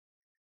life.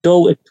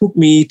 Though it took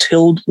me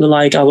till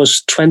like I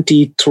was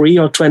 23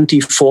 or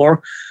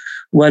 24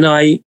 when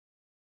I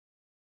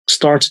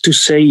started to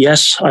say,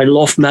 yes, I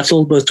love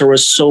metal, but there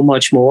is so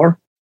much more.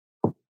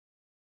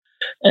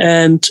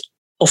 And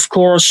of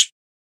course,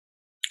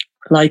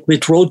 like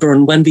with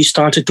Roadburn, when we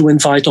started to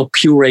invite our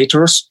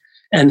curators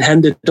and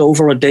handed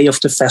over a day of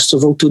the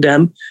festival to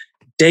them,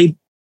 they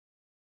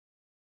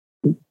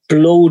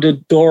blew the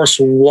doors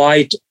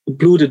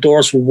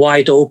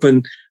wide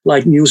open,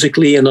 like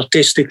musically and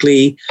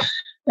artistically.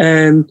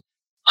 And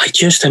I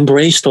just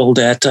embraced all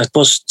that. That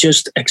was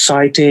just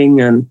exciting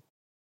and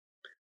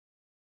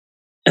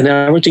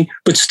everything.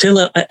 But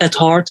still, at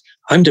heart,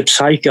 I'm the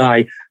Psych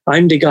guy.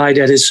 I'm the guy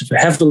that is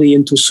heavily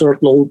into Sir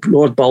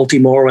Lord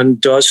Baltimore and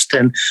Dust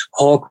and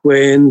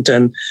Hawkwind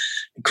and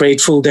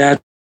Grateful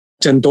Dead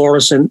and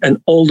Doris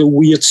and all the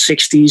weird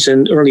 60s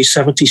and early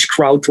 70s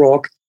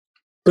krautrock.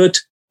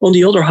 But on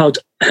the other hand,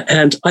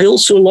 I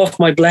also love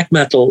my black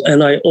metal,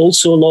 and I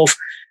also love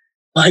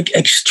like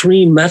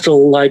extreme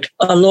metal, like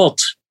a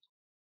lot.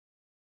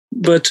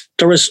 But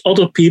there is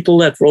other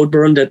people at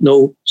Roadburn that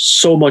know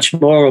so much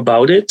more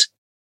about it.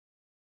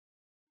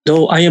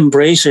 Though I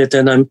embrace it,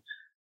 and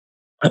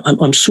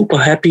I'm super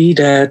happy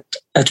that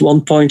at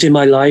one point in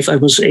my life I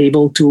was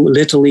able to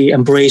literally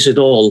embrace it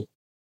all,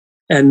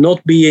 and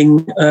not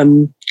being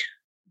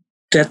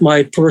that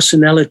my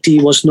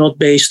personality was not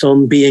based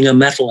on being a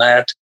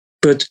metalhead,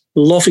 but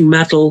loving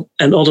metal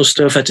and other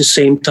stuff at the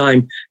same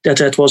time.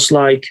 That was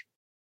like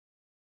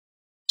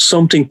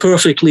something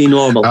perfectly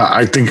normal.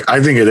 I think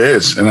it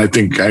is, and I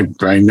think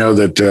I know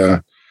that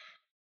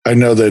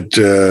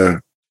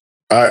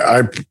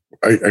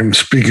I'm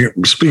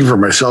speaking for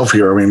myself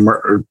here. I mean,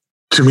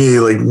 to me,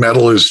 like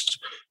metal is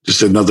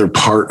just another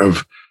part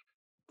of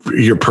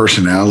your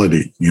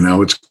personality. You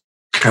know, it's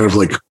kind of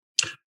like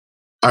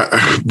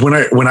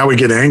when I would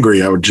get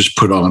angry, I would just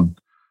put on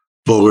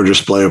Vulgar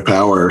Display of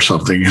Power or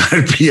something, and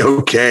I'd be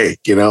okay,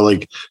 you know,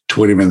 like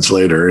 20 minutes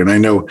later. And I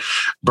know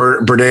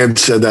Berdan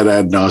said that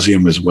ad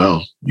nauseum as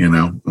well, you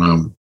know.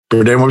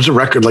 Berdan, what was a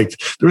record like?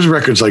 There was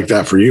records like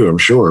that for you, I'm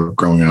sure,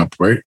 growing up,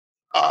 right?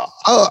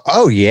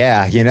 Oh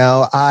yeah. You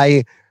know,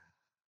 I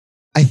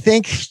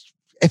think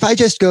if I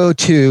just go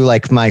to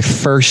like my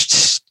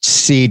first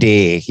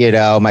CD, you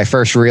know, my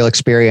first real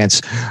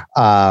experience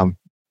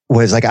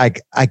was like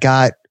I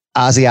got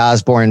Ozzy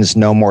Osbourne's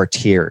No More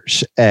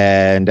Tears,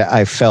 and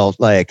I felt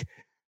like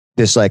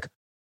this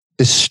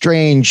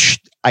strange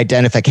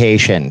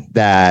identification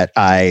that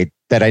I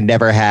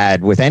never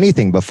had with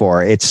anything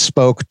before. It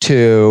spoke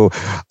to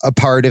a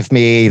part of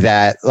me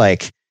that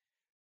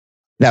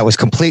was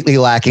completely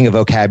lacking a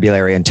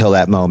vocabulary until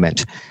that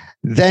moment.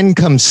 Then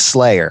comes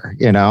Slayer,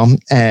 you know,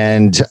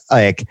 and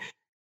like,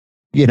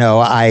 you know,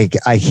 I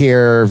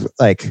hear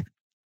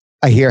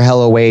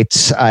Hell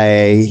Awaits,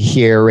 I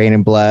hear Rain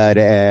and Blood,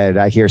 and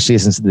I hear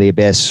Seasons of the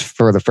Abyss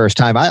for the first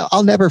time.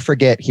 I'll never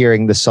forget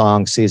hearing the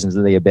song Seasons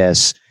of the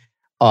Abyss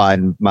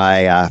on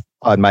my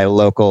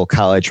local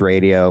college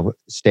radio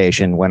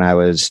station when I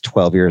was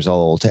 12 years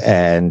old,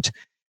 and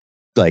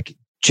like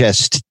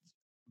just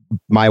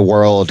my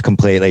world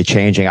completely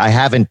changing. I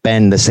haven't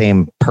been the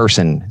same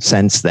person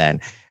since then.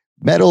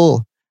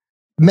 Metal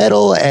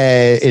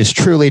is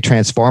truly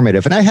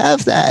transformative, and I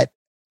have that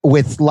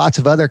with lots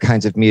of other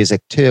kinds of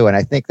music too. And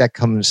I think that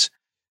comes,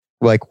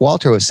 like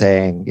Walter was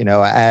saying, you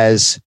know,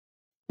 as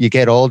you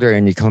get older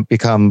and you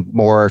become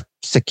more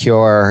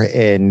secure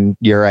in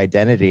your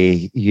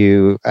identity,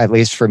 you, at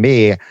least for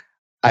me,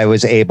 I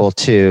was able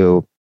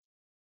to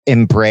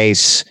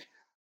embrace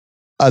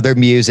other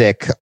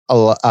music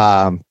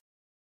that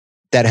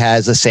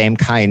has the same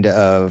kind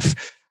of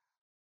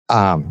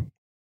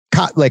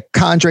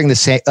conjuring the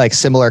same, like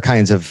similar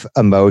kinds of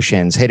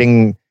emotions,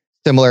 hitting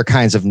similar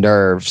kinds of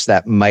nerves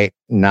that might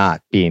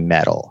not be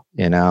metal,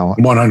 you know?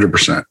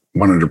 100%.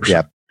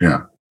 Yep.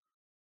 Yeah.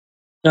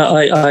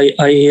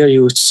 I hear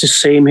you. It's the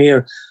same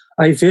here.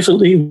 I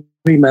vividly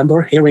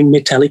remember hearing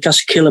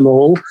Metallica's Kill 'Em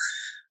All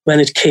when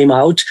it came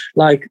out.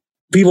 Like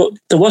there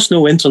was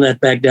no internet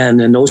back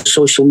then and no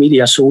social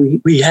media. So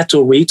we had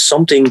to read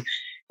something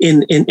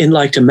in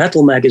like the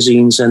metal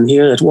magazines. And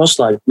here it was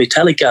like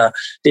Metallica.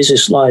 This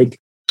is like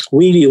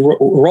really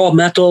raw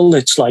metal.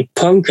 It's like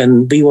punk.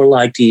 And we were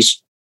like these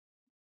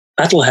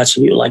metalheads,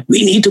 and we were like,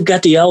 we need to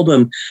get the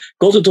album.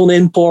 Got it on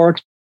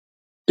import.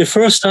 The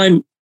first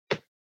time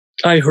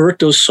I heard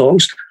those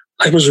songs,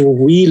 I was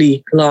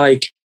really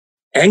like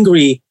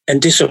angry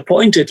and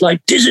disappointed.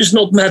 Like, this is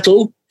not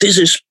metal, this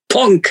is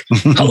punk.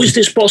 How is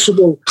this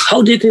possible?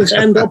 How did this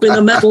end up in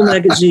a metal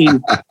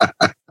magazine?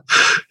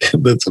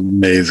 That's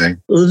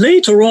amazing.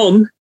 Later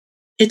on,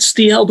 it's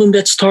the album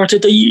that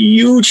started a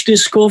huge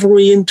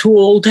discovery into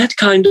all that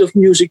kind of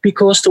music,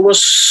 because there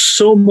was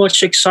so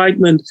much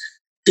excitement.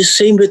 The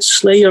same with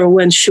Slayer.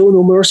 When Show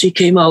No Mercy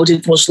came out,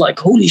 it was like,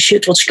 holy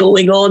shit, what's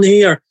going on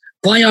here?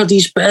 Why are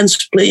these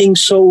bands playing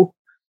so...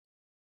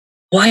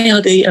 Why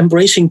are they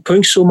embracing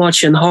punk so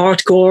much and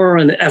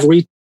hardcore and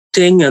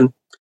everything? And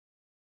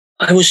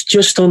I was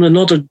just on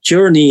another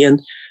journey. And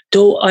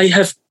though I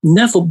have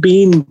never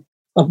been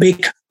a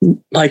big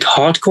like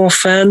hardcore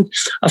fan,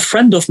 a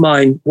friend of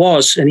mine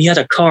was, and he had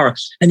a car,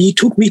 and he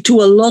took me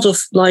to a lot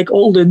of like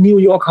all the New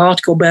York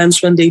hardcore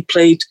bands when they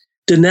played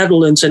the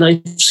Netherlands. And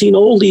I've seen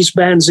all these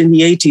bands in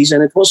the 80s,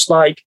 and it was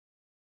like,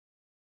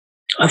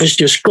 I was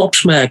just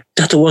gobsmacked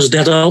that there was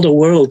that other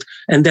world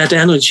and that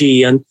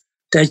energy, and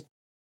that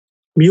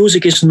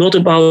music is not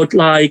about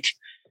like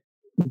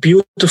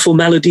beautiful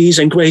melodies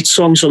and great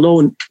songs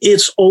alone.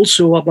 It's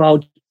also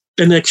about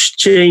an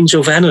exchange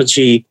of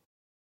energy.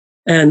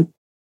 And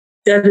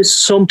that is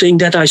something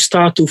that I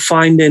start to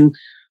find in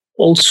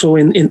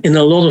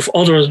a lot of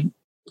other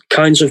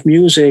kinds of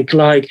music.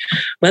 Like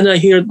when I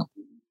hear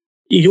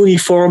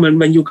Uniform and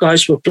when you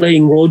guys were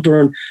playing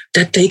Roadburn,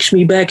 that takes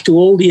me back to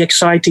all the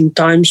exciting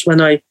times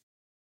when I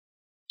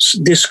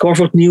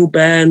discovered new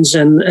bands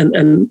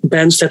and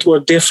bands that were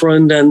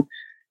different. And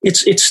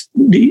it's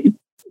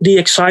the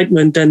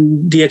excitement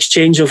and the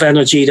exchange of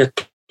energy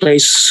that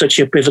plays such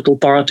a pivotal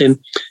part in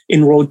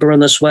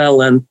Roadburn as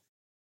well. And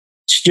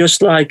it's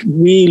just like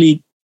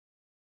really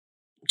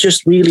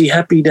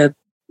happy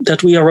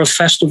that we are a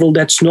festival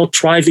that's not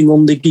thriving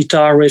on the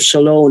guitar riffs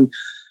alone,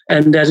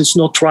 and that it's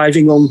not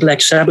thriving on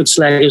Black Sabbath's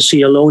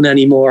legacy alone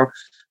anymore.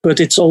 But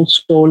it's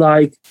also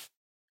like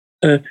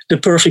the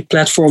perfect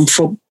platform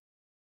for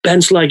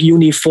bands like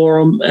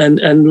Uniform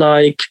and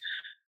like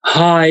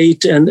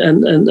Hyde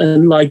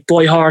and like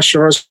Boy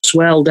Harsher as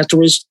well. That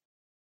it's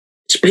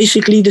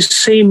basically the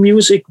same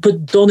music,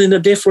 but done in a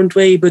different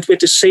way, but with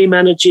the same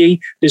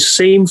energy, the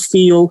same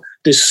feel,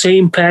 the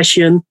same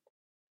passion.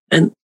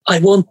 And I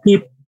want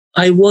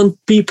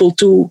people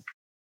to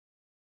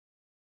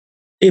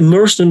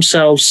immerse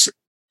themselves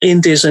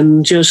in this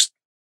and just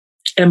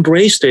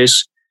embrace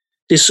this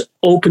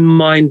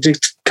open-minded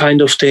kind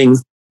of thing.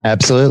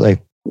 Absolutely.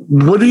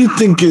 What do you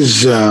think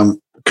is,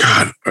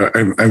 God,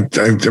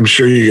 I'm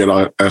sure you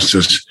get asked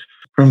this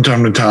from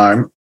time to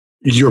time,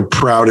 your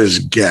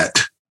proudest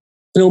get?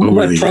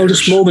 My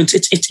proudest moment,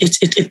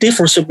 it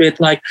differs a bit.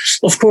 Like,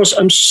 of course,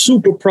 I'm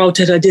super proud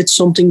that I did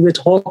something with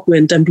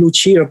Hawkwind and Blue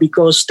Cheer,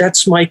 because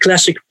that's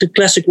the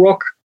classic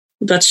rock.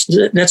 That's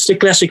the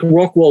classic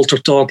rock Walter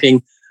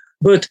talking.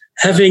 But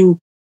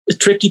having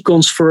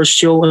Tricky-Con's first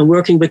show and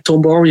working with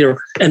Tom Warrior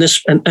and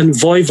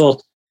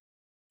Voivod,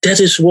 that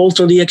is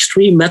Walter, the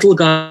extreme metal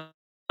guy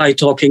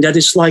talking. That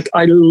is like,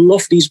 I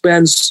love these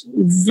bands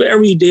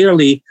very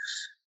dearly.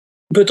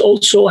 But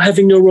also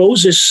having the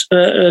Roses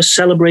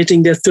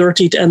celebrating their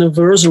 30th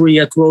anniversary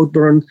at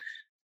Roadburn,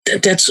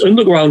 that's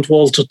underground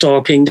Walter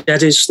talking.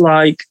 That is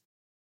like,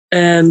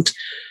 and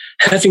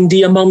having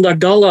the Amanda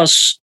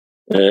Gallas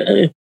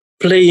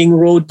playing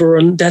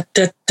Roadburn,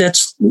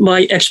 that's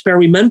my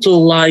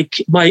experimental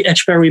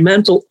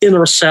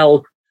inner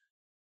self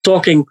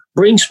talking,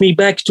 brings me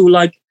back to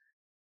like,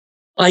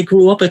 I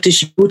grew up at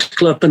this youth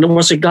club, and there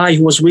was a guy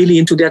who was really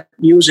into that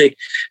music.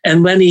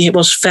 And when he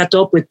was fed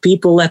up with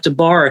people at the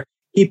bar,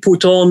 he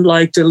put on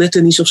like the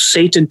litanies of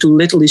Satan to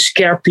literally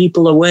scare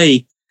people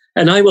away.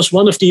 And I was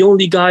one of the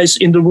only guys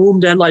in the room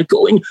then like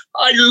going,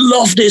 I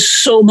love this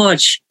so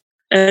much.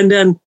 And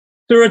then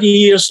 30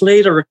 years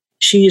later,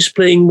 she is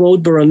playing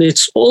Roadburn.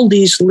 It's all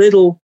these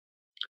little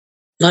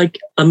like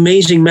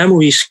amazing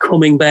memories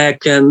coming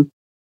back.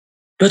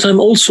 But I'm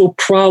also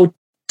proud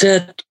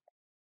that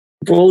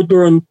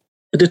Roadburn,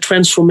 the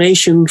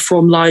transformation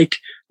from like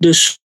the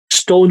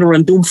stoner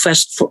and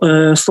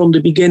doomfest from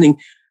the beginning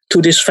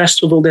to this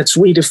festival that's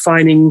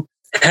redefining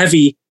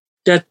heavy,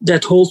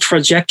 that whole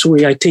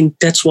trajectory, I think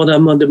that's what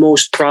I'm the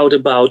most proud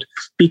about,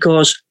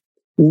 because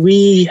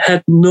we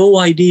had no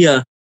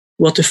idea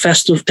that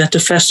the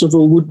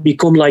festival would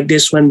become like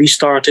this when we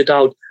started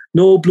out.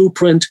 No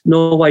blueprint,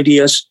 no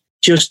ideas,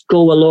 just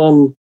go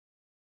along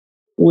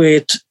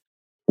with,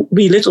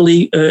 we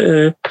literally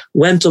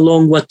went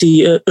along with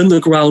the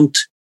underground.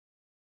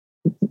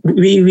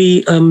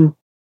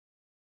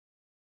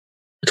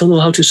 I don't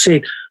know how to say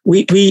it.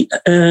 We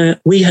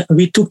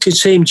took the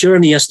same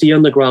journey as the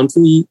underground.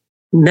 We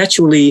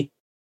naturally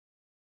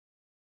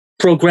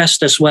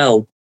progressed as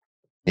well.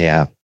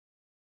 Yeah,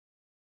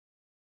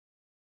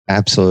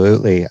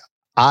 absolutely.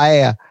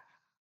 I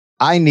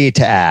need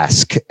to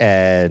ask,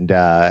 and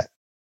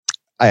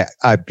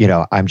I've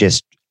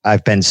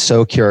been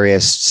so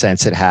curious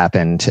since it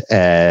happened.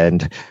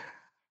 And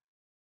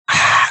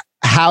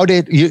how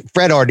did you?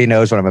 Fred already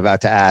knows what I'm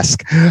about to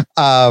ask.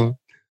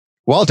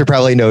 Walter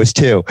probably knows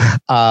too.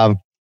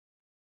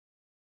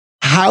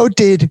 how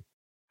did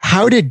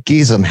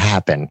Gizem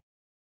happen?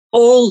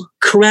 All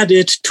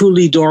credit to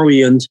Lee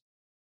Dorian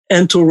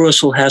and to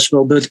Russell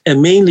Haswell, but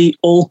mainly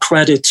all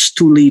credits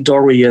to Lee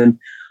Dorian.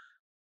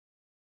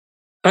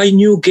 I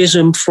knew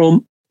Gizem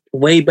from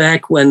way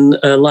back when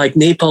like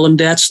Napalm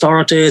Death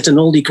started and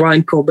all the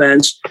grindcore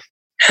bands.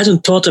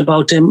 Hadn't thought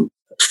about him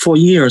for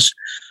years.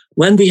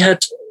 When we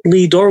had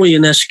Lee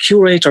Dorian as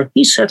curator,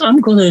 he said, I'm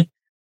going to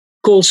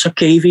call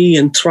Sakevi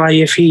and try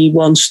if he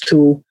wants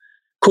to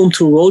come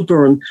to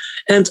Roadburn.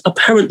 And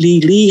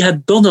apparently Lee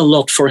had done a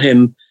lot for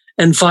him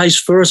and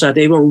vice versa.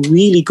 They were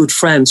really good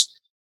friends.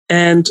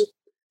 And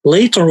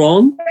later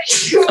on,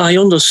 I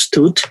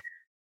understood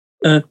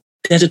that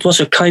it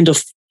was a kind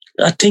of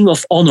a thing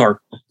of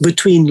honor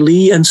between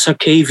Lee and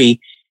Sakevi.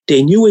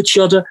 They knew each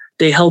other.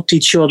 They helped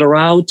each other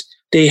out.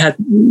 They had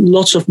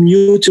lots of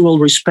mutual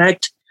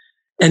respect,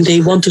 and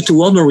they wanted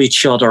to honor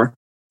each other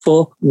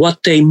for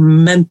what they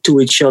meant to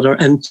each other.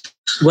 And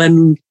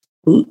when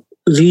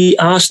Lee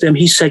asked them,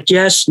 he said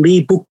yes.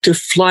 Lee booked the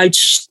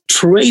flights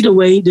straight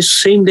away the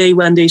same day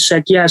when they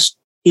said yes.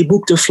 He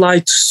booked the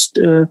flights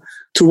to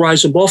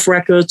Rise Above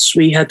Records.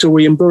 We had to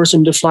reimburse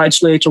him the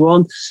flights later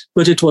on,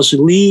 but it was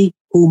Lee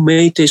who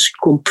made this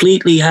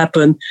completely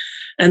happen.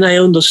 And I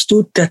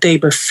understood that they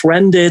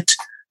befriended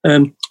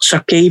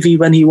Sakevi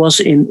when he was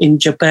in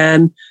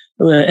Japan,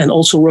 and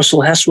also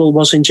Russell Haswell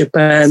was in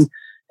Japan.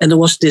 And there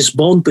was this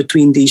bond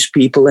between these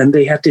people, and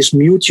they had this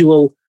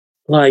mutual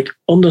like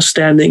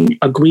understanding,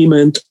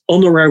 agreement,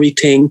 honorary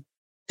thing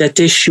that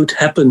this should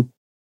happen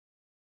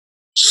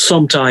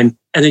sometime.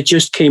 And it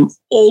just came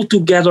all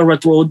together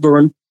at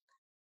Roadburn,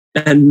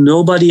 and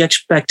nobody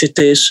expected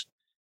this.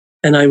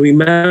 And I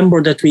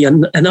remember that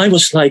and I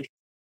was like,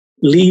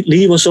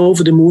 Lee was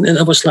over the moon, and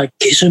I was like,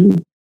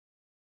 Gizem,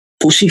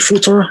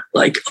 Pussyfooter?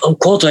 Like, oh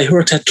God, I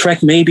heard that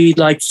track maybe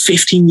like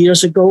 15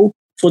 years ago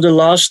for the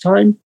last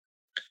time.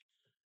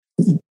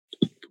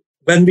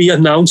 When we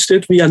announced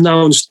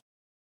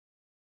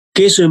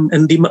Gizem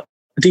and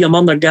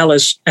Diamanda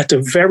Gallis at the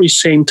very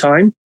same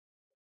time,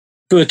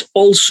 but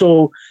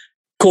also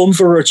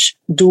Converge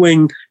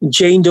doing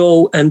Jane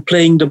Doe and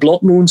playing the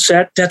Blood Moon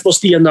set. That was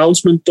the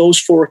announcement, those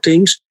four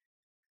things.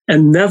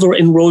 And never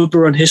in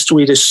Roadburn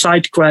history, the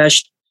site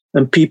crashed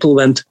and people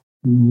went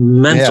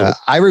mental. Yeah,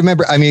 I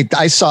remember. I mean,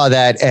 I saw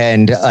that,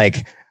 and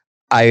like,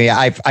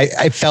 I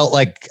felt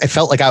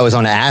like I was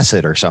on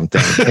acid or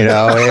something. You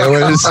know, it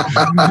was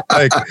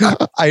like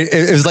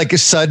it was like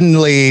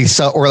suddenly,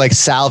 or like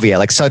salvia,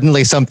 like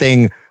suddenly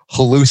something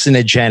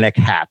hallucinogenic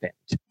happened.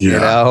 Yeah. You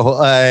know,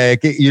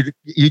 like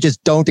you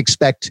just don't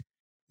expect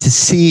to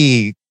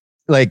see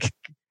like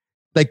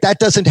that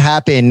doesn't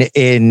happen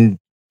in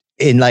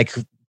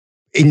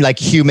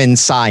human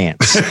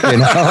science, you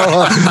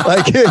know,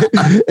 like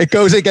it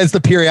goes against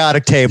the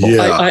periodic table.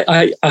 Yeah.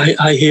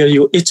 I hear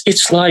you.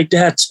 It's like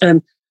that.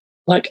 And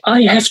like,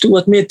 I have to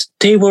admit,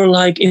 they were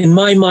like, in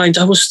my mind,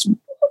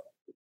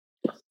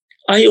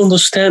 I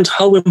understand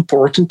how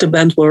important the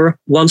band were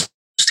once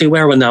they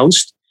were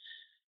announced.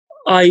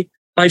 I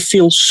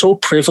feel so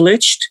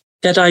privileged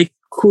that I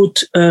could,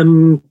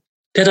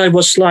 that I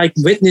was like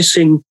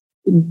witnessing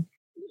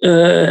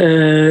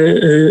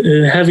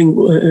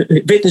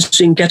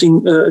witnessing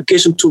getting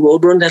Gizem to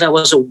Roadburn, that I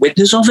was a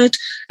witness of it,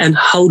 and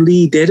how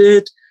Lee did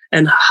it,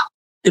 and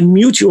the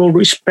mutual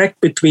respect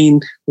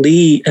between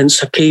Lee and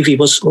Sakevi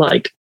was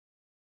like,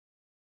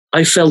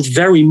 I felt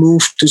very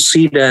moved to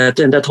see that,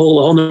 and that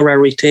whole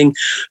honorary thing.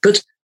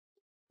 But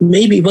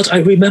maybe what I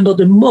remember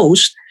the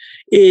most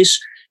is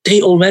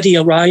they already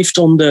arrived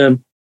on the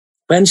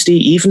Wednesday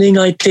evening,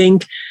 I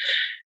think.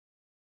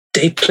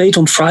 They played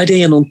on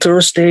Friday, and on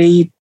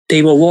Thursday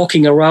they were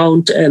walking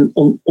around, and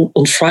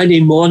on Friday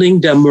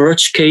morning, their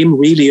merch came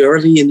really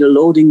early in the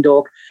loading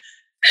dock.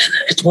 And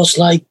it was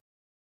like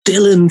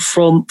Dylan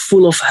from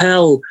Full of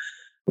Hell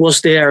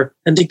was there,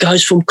 and the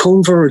guys from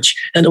Converge.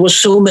 And there were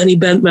so many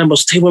band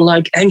members. They were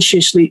like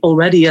anxiously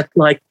already at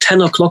like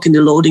 10 o'clock in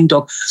the loading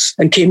dock,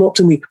 and came up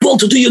to me,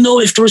 Walter, do you know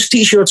if there's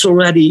t-shirts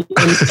already?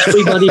 And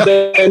everybody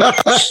went,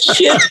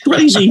 shit,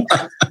 crazy.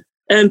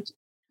 And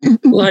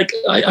like,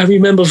 I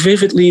remember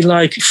vividly,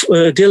 like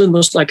Dylan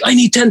was like, I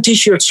need 10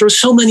 t-shirts. There's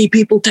so many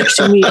people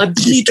texting me. I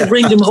need to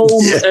bring them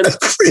home. Yeah. And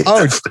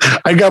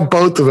I got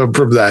both of them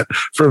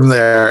from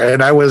there,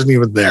 and I wasn't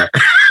even there.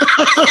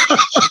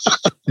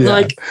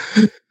 Like,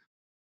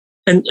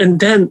 and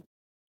then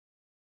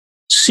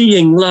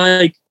seeing,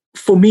 like,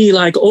 for me,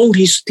 like all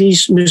these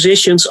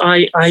musicians,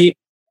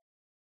 I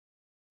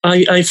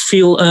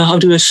feel, how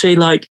do I say,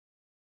 like,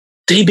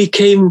 they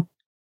became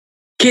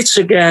kids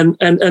again,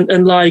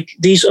 and like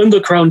these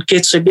underground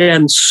kids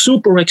again,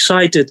 super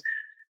excited.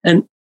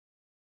 And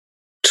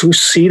to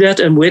see that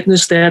and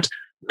witness that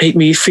made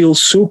me feel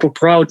super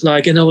proud.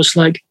 Like, and I was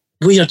like,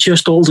 we are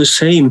just all the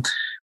same.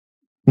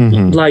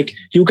 Mm-hmm. Like,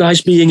 you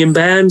guys being in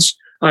bands,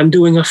 I'm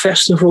doing a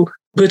festival,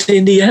 but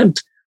in the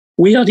end,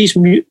 we are these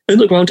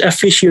underground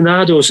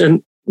aficionados,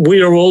 and we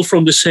are all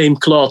from the same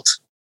cloth,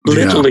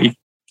 literally. Yeah,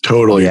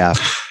 totally. Yeah.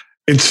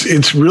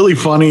 It's really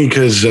funny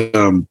because,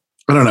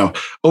 I don't know.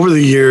 Over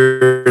the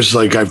years,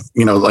 like I've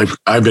been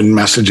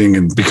messaging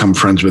and become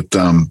friends with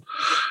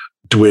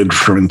Dwid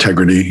from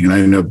Integrity, and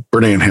I know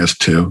Bernard has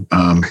too.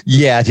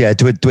 Yeah,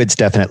 Dwid's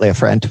definitely a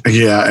friend.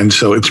 Yeah, and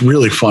so it's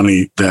really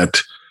funny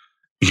that,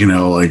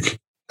 like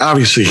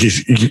obviously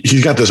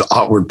he's got this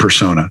outward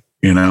persona,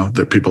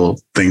 that people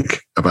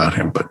think about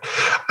him. But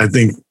I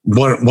think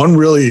one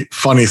really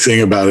funny thing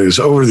about it is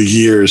over the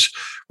years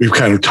we've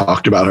kind of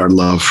talked about our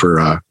love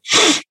for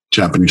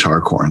Japanese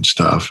hardcore and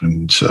stuff,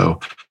 and so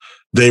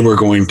they were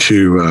going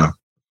to,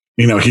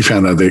 he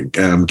found out that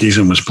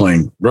Giesen was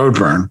playing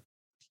Roadburn,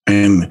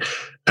 and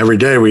every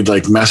day we'd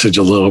like message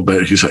a little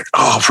bit. He's like,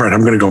 "Oh, Fred,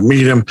 I'm going to go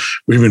meet him.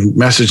 We've been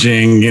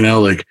messaging,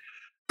 like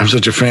I'm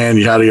such a fan,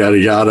 yada, yada,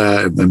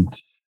 yada." And then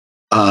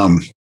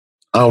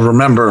I'll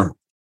remember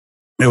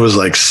it was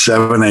like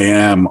 7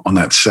 a.m. on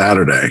that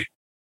Saturday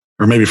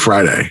or maybe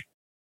Friday.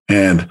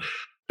 And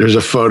there's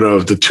a photo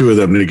of the two of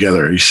them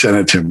together. He sent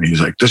it to me.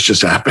 He's like, "This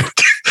just happened."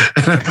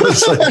 And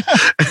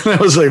I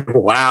was like,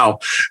 wow,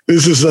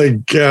 this is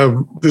like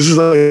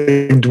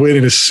Dwid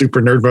in a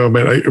super nerd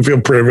moment. I feel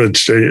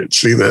privileged to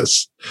see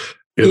this,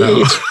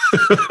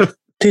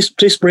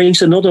 This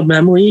brings another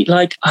memory.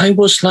 Like I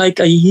was like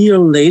a year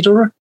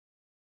later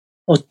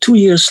or 2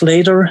 years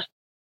later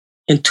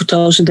in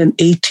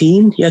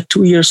 2018. Yeah,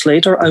 2 years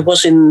later, I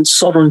was in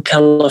Southern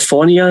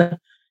California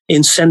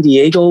in San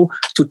Diego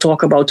to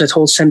talk about that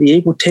whole San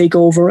Diego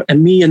takeover.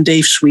 And me and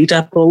Dave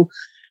Sweetapple,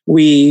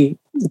 we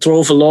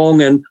drove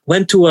along and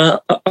went to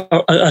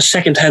a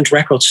secondhand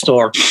record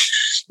store.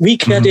 We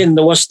get in,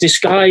 there was this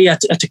guy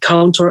at the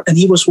counter and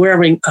he was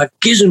wearing a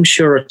Gizm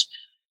shirt.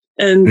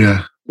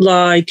 And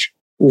like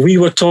we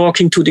were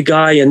talking to the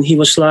guy and he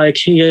was like,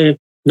 he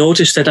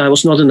noticed that I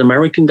was not an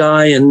American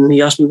guy. And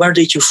he asked me, where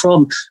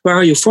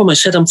are you from? I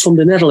said, I'm from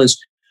the Netherlands.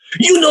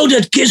 You know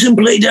that Gizm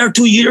played there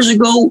 2 years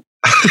ago?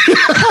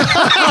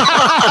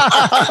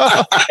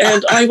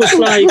 And I was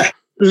like,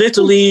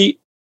 literally,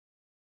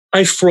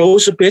 I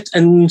froze a bit,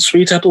 and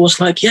Sweetapple was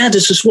like, "Yeah,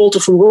 this is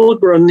Walter from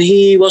Roadburn.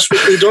 He was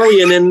with me,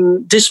 Dorian,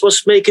 and this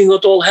was making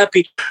it all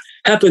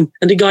happen."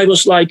 And the guy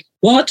was like,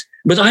 "What?"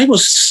 But I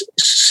was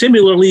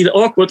similarly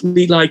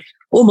awkwardly like,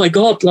 "Oh my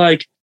God,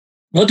 like,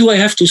 what do I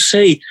have to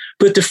say?"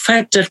 But the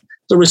fact that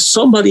there is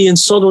somebody in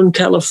Southern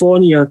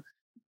California,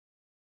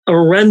 a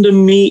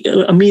random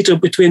a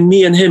meetup between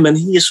me and him, and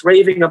he is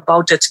raving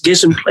about that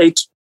Gizm played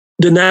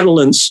the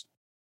Netherlands.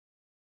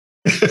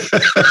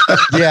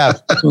 Yeah.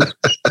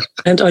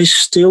 And I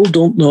still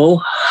don't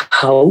know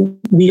how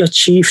we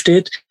achieved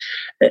it.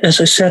 As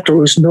I said,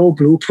 there is no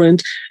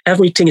blueprint.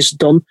 Everything is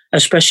done,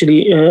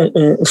 especially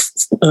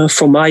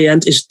from my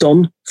end, is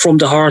done from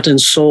the heart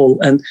and soul.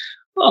 And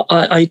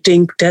I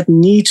think that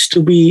needs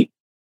to be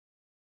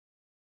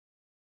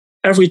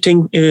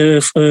everything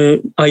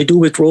I do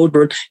with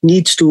Roadburn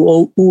needs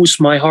to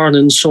ooze my heart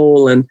and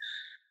soul. And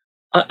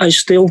I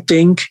still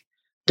think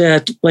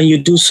that when you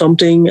do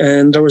something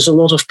and there is a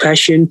lot of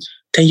passion,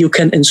 then you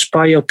can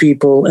inspire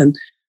people. And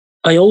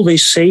I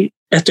always say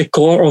at the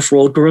core of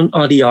Roadburn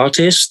are the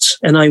artists.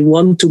 And I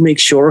want to make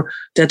sure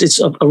that it's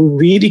a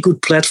really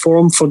good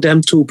platform for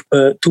them to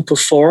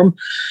perform.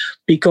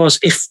 Because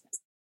if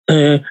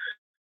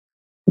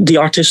the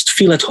artists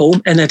feel at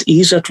home and at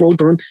ease at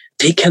Roadburn,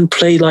 they can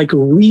play like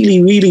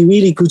really, really,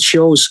 really good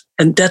shows.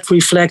 And that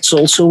reflects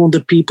also on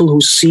the people who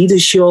see the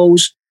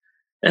shows.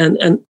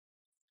 And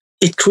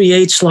it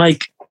creates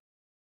like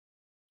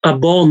a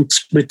bond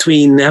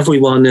between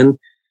everyone. And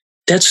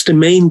that's the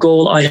main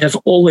goal I have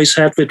always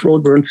had with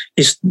Roadburn,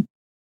 is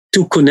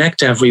to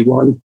connect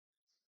everyone.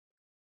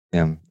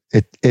 Yeah,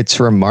 it's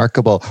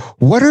remarkable.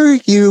 What are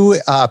you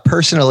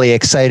personally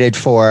excited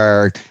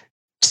for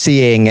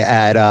seeing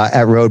at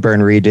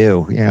Roadburn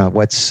Redo? You know,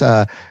 what's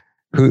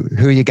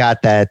who you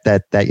got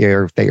that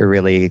you're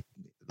really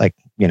like,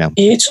 you know,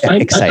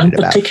 excited I'm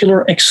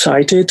particularly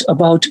excited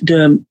about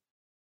the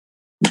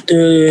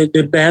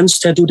bands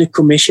that do the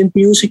commissioned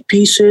music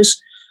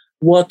pieces.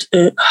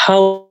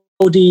 How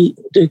the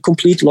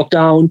complete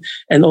lockdown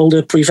and all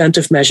the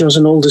preventive measures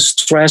and all the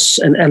stress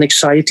and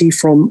anxiety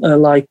from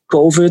like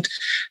COVID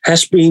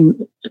has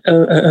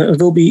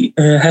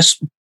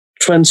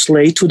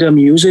translated to their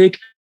music,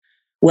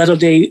 whether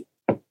they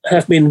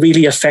have been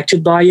really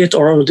affected by it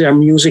or their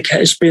music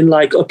has been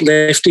like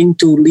uplifting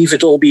to leave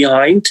it all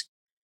behind.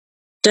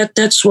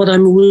 That's what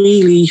I'm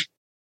really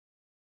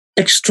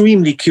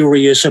extremely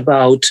curious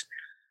about,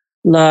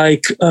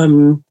 like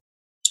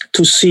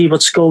to see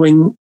what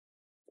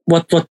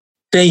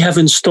they have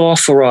in store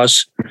for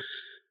us.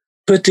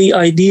 But the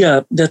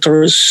idea that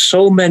there is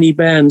so many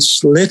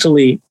bands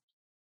literally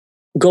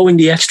going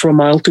the extra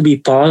mile to be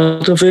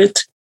part of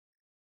it,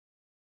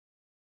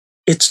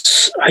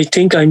 I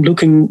think I'm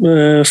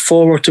looking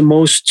forward to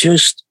most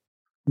just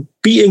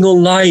being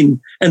online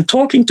and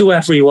talking to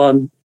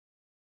everyone.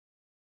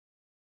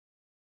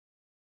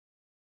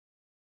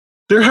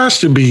 There has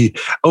to be,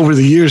 over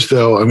the years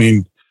though, I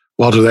mean,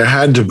 Walter, there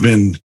had to have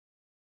been,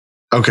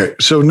 okay,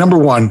 so number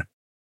one,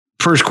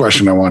 first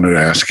question I wanted to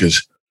ask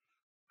is,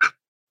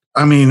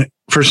 I mean,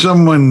 for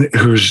someone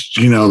who's,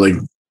 you know, like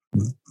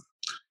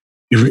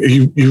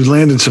you've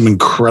landed some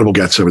incredible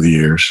gets over the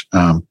years.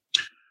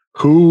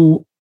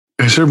 Who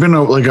has there been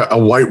a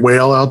white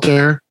whale out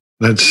there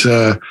that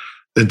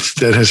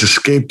has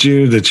escaped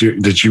you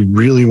that you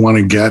really want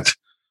to get,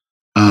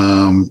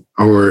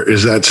 or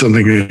is that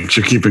something that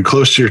you're keeping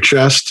close to your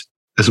chest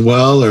as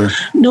well? Or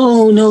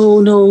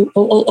no.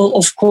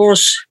 Of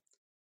course,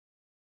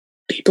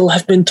 people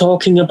have been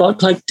talking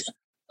about like.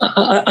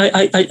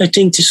 I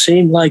think the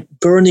same, like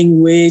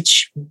Burning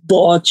Witch,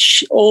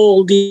 Botch,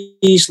 all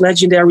these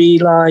legendary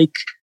like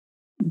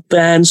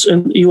bands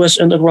and US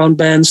underground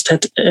bands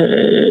that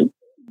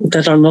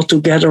are not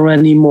together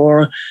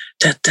anymore.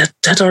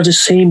 That are the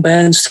same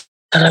bands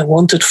that I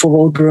wanted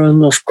for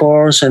Roadburn, of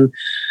course, and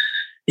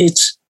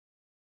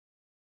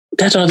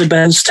that are the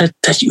bands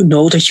that you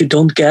know that you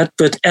don't get,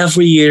 but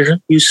every year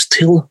you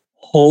still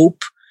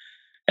hope.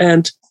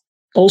 And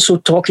also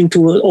talking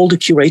to all the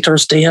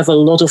curators, they have a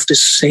lot of the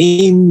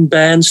same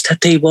bands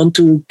that they want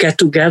to get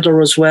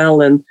together as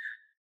well. And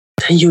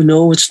then you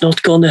know it's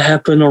not going to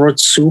happen or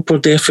it's super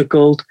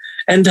difficult.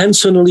 And then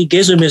suddenly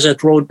Gizem is at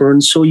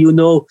Roadburn. So you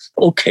know,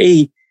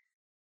 okay,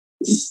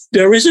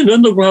 there is an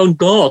underground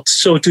god,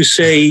 so to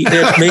say,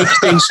 that makes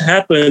things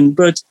happen.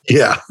 But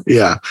yeah.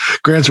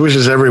 Grants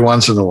wishes every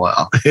once in a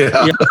while.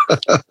 Yeah.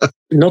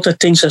 Not that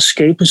things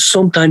escape, but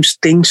sometimes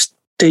things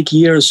take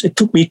years. It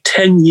took me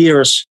 10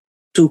 years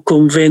to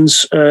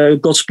convince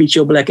Godspeed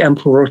Your Black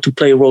Emperor to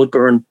play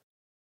Roadburn.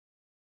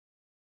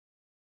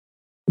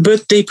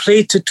 But they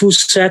played the 2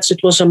 sets.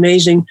 It was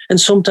amazing. And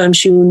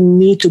sometimes you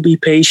need to be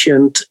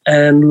patient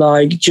and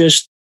like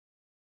just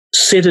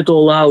sit it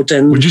all out.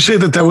 And would you say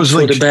that was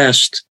like the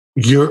best?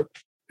 Gizem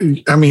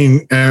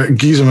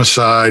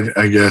aside,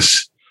 I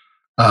guess,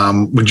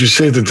 would you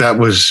say that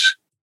was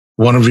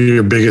one of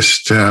your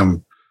biggest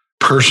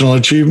personal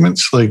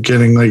achievements, like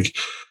getting like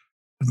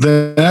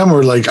them,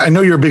 or like, I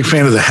know you're a big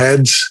fan of the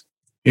Heads,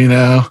 you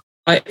know?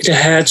 The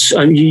Heads,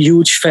 I'm a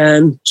huge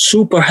fan.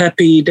 Super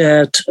happy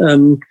that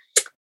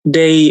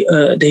they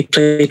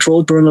played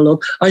Roadburn a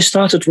lot. I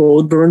started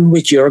Roadburn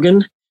with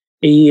Jürgen.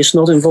 He is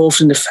not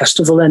involved in the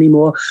festival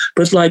anymore,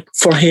 but like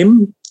for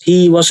him,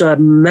 he was a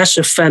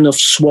massive fan of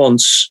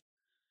Swans,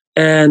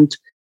 and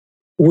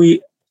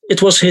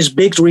it was his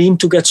big dream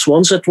to get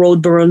Swans at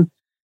Roadburn,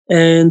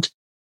 and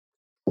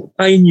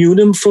I knew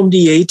them from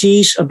the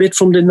 80s, a bit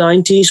from the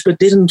 90s, but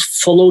didn't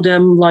follow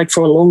them like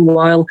for a long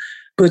while.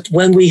 But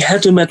when we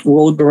had them at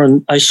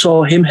Roadburn, I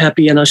saw him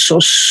happy and I saw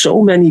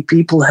so many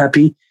people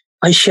happy.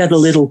 I shed a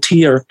little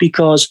tear,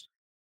 because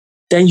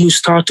then you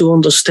start to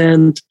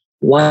understand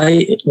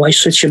why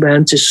such a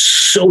band is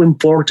so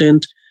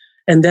important.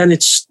 And then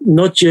it's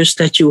not just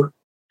that you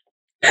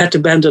had the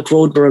band at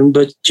Roadburn,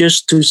 but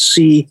just to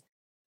see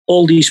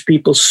all these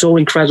people so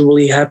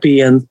incredibly happy.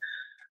 And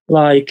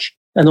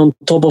on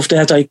top of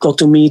that, I got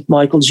to meet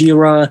Michael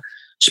Gira,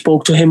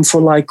 spoke to him for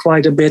like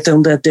quite a bit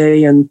on that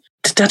day. And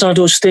that are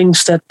those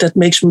things that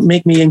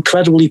make me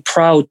incredibly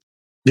proud.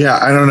 Yeah,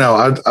 I don't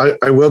know.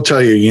 I will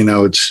tell you, you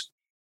know, it's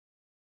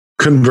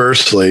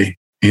conversely,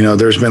 you know,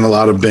 there's been a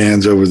lot of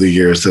bands over the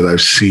years that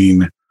I've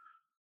seen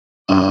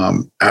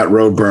at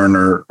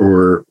Roadburn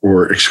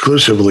or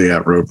exclusively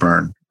at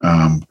Roadburn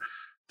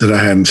that I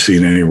hadn't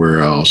seen anywhere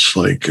else.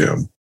 Like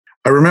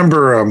I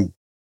remember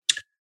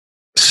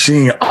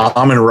seeing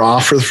Amun Ra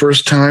for the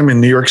first time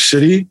in New York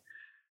City.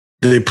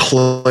 They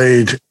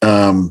played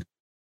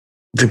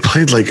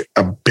like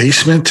a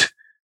basement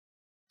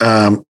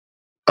of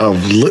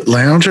Lit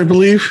Lounge, I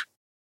believe,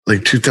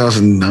 like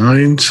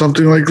 2009,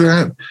 something like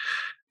that.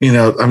 You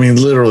know, I mean,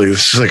 literally,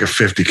 this is like a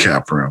 50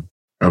 cap room.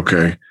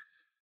 Okay.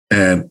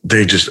 And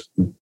they just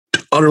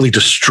utterly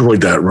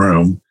destroyed that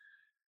room.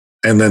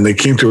 And then they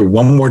came to it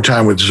one more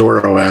time with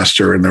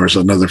Zoroaster, and there was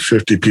another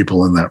 50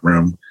 people in that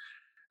room.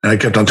 And I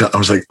kept on I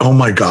was like, oh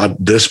my God,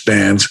 this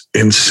band's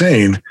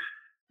insane.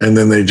 And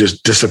then they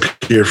just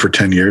disappeared for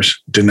 10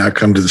 years, did not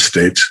come to the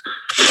States.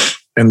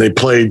 And they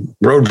played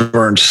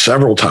Roadburn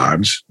several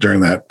times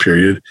during that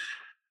period.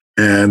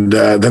 And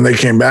then they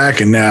came back,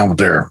 and now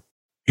they're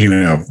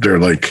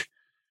like,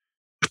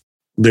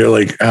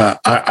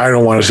 I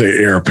don't want to say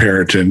heir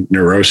apparent to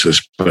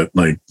Neurosis, but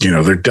like, you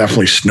know, they're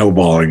definitely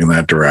snowballing in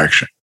that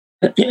direction.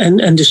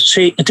 And it's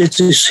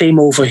the same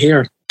over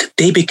here.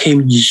 They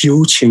became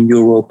huge in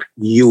Europe,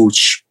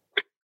 huge.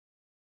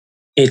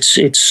 It's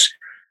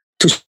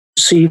to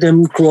see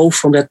them grow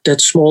from that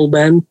small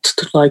band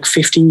to like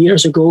 15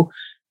 years ago.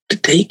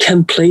 They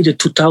can play the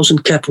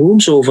 2,000 cap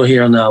rooms over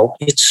here now.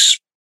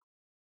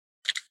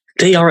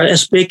 They are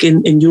as big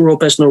in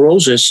Europe as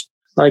Neurosis,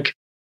 like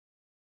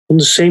on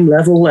the same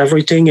level,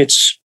 everything.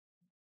 It's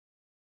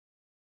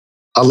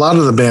a lot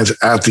of the bands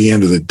at the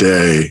end of the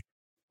day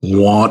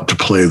want to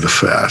play the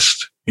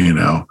fest, you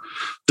know,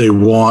 they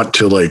want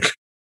to like,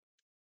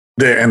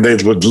 they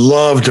would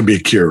love to be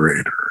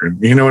curator,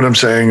 you know what I'm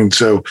saying? And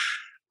so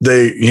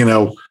they, you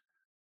know,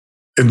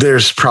 there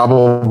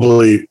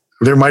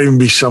might even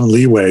be some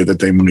leeway that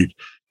they might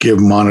give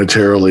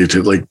monetarily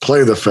to like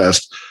play the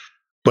fest,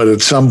 but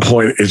at some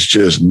point it's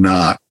just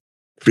not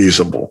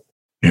feasible,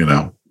 you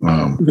know?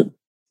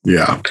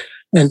 Yeah.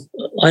 And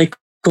like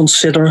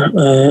consider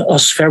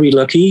us very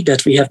lucky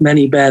that we have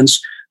many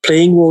bands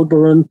playing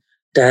Roadburn,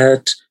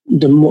 that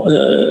the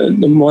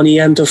money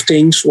end of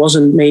things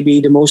wasn't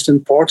maybe the most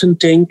important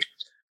thing,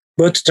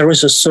 but there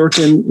is a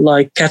certain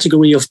like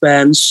category of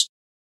bands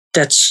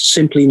that's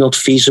simply not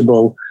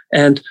feasible.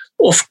 And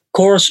of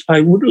course,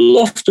 I would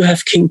love to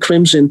have King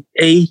Crimson.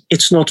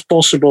 It's not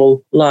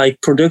possible, like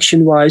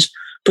production-wise,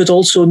 but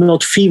also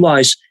not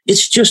fee-wise.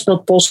 It's just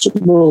not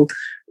possible.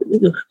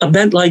 A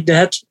band like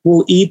that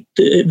will eat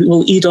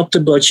up the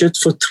budget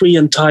for 3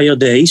 entire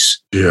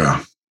days.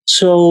 Yeah.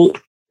 So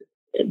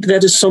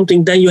that is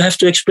something then you have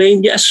to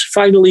explain. Yes,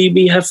 finally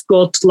we have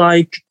got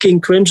like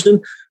King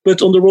Crimson,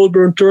 but on the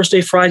Roadburn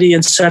Thursday, Friday,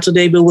 and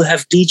Saturday we will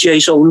have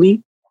DJs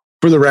only.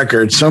 For the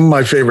record, some of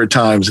my favorite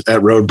times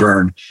at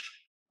Roadburn,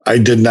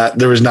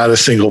 there was not a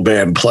single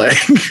band playing.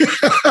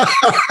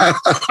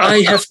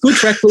 I have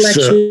good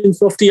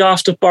recollections of the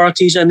after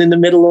parties and in the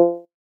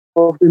middle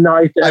of the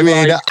night. I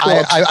mean,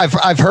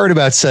 I've heard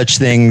about such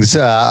things.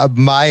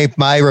 My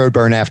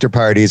Roadburn after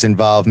parties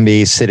involve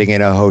me sitting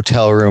in a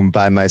hotel room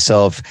by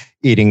myself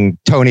eating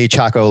Tony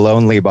Choco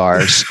Lonely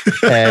bars.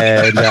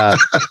 And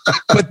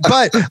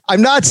but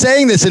I'm not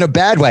saying this in a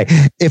bad way.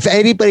 If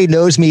anybody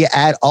knows me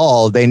at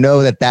all, they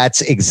know that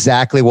that's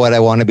exactly what I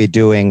want to be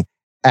doing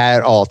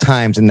at all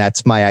times, and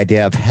that's my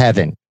idea of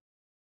heaven.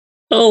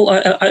 Oh,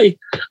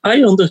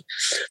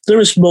 there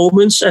is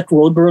moments at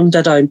Roadburn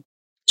that I'm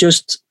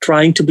just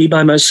trying to be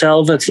by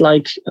myself. It's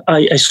like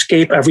I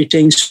escape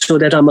everything so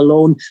that I'm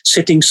alone,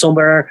 sitting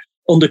somewhere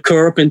on the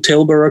curb in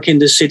Tilburg in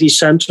the city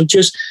center,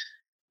 just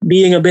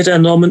being a bit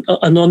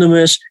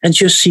anonymous and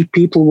just see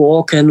people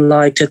walk and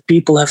like that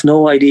people have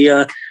no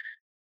idea.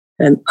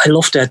 And I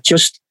love that.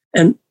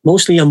 And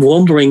mostly I'm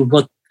wondering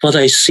what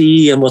I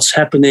see and what's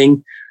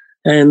happening.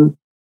 And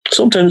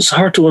sometimes it's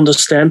hard to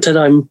understand that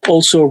I'm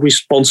also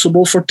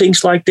responsible for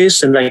things like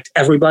this. And like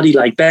everybody,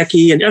 like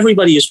Becky, and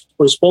everybody is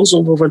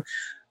responsible for it.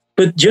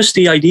 But just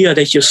the idea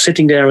that you're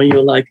sitting there and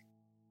you're like,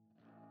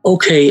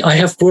 okay, I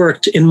have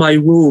worked in my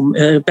room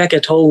back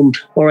at home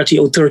or at the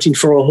O13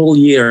 for a whole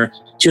year,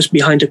 just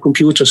behind a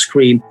computer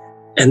screen.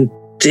 And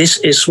this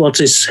is what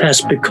this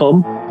has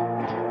become.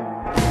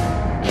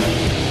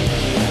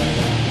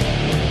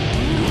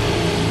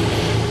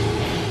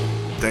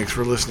 Thanks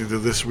for listening to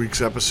this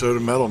week's episode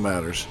of Metal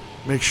Matters.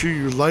 Make sure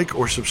you like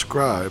or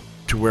subscribe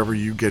to wherever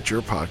you get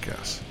your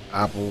podcasts.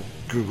 Apple,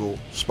 Google,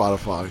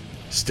 Spotify,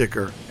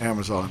 Stitcher,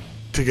 Amazon,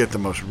 to get the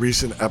most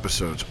recent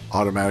episodes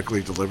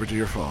automatically delivered to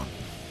your phone.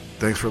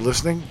 Thanks for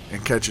listening,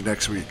 and catch you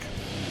next week.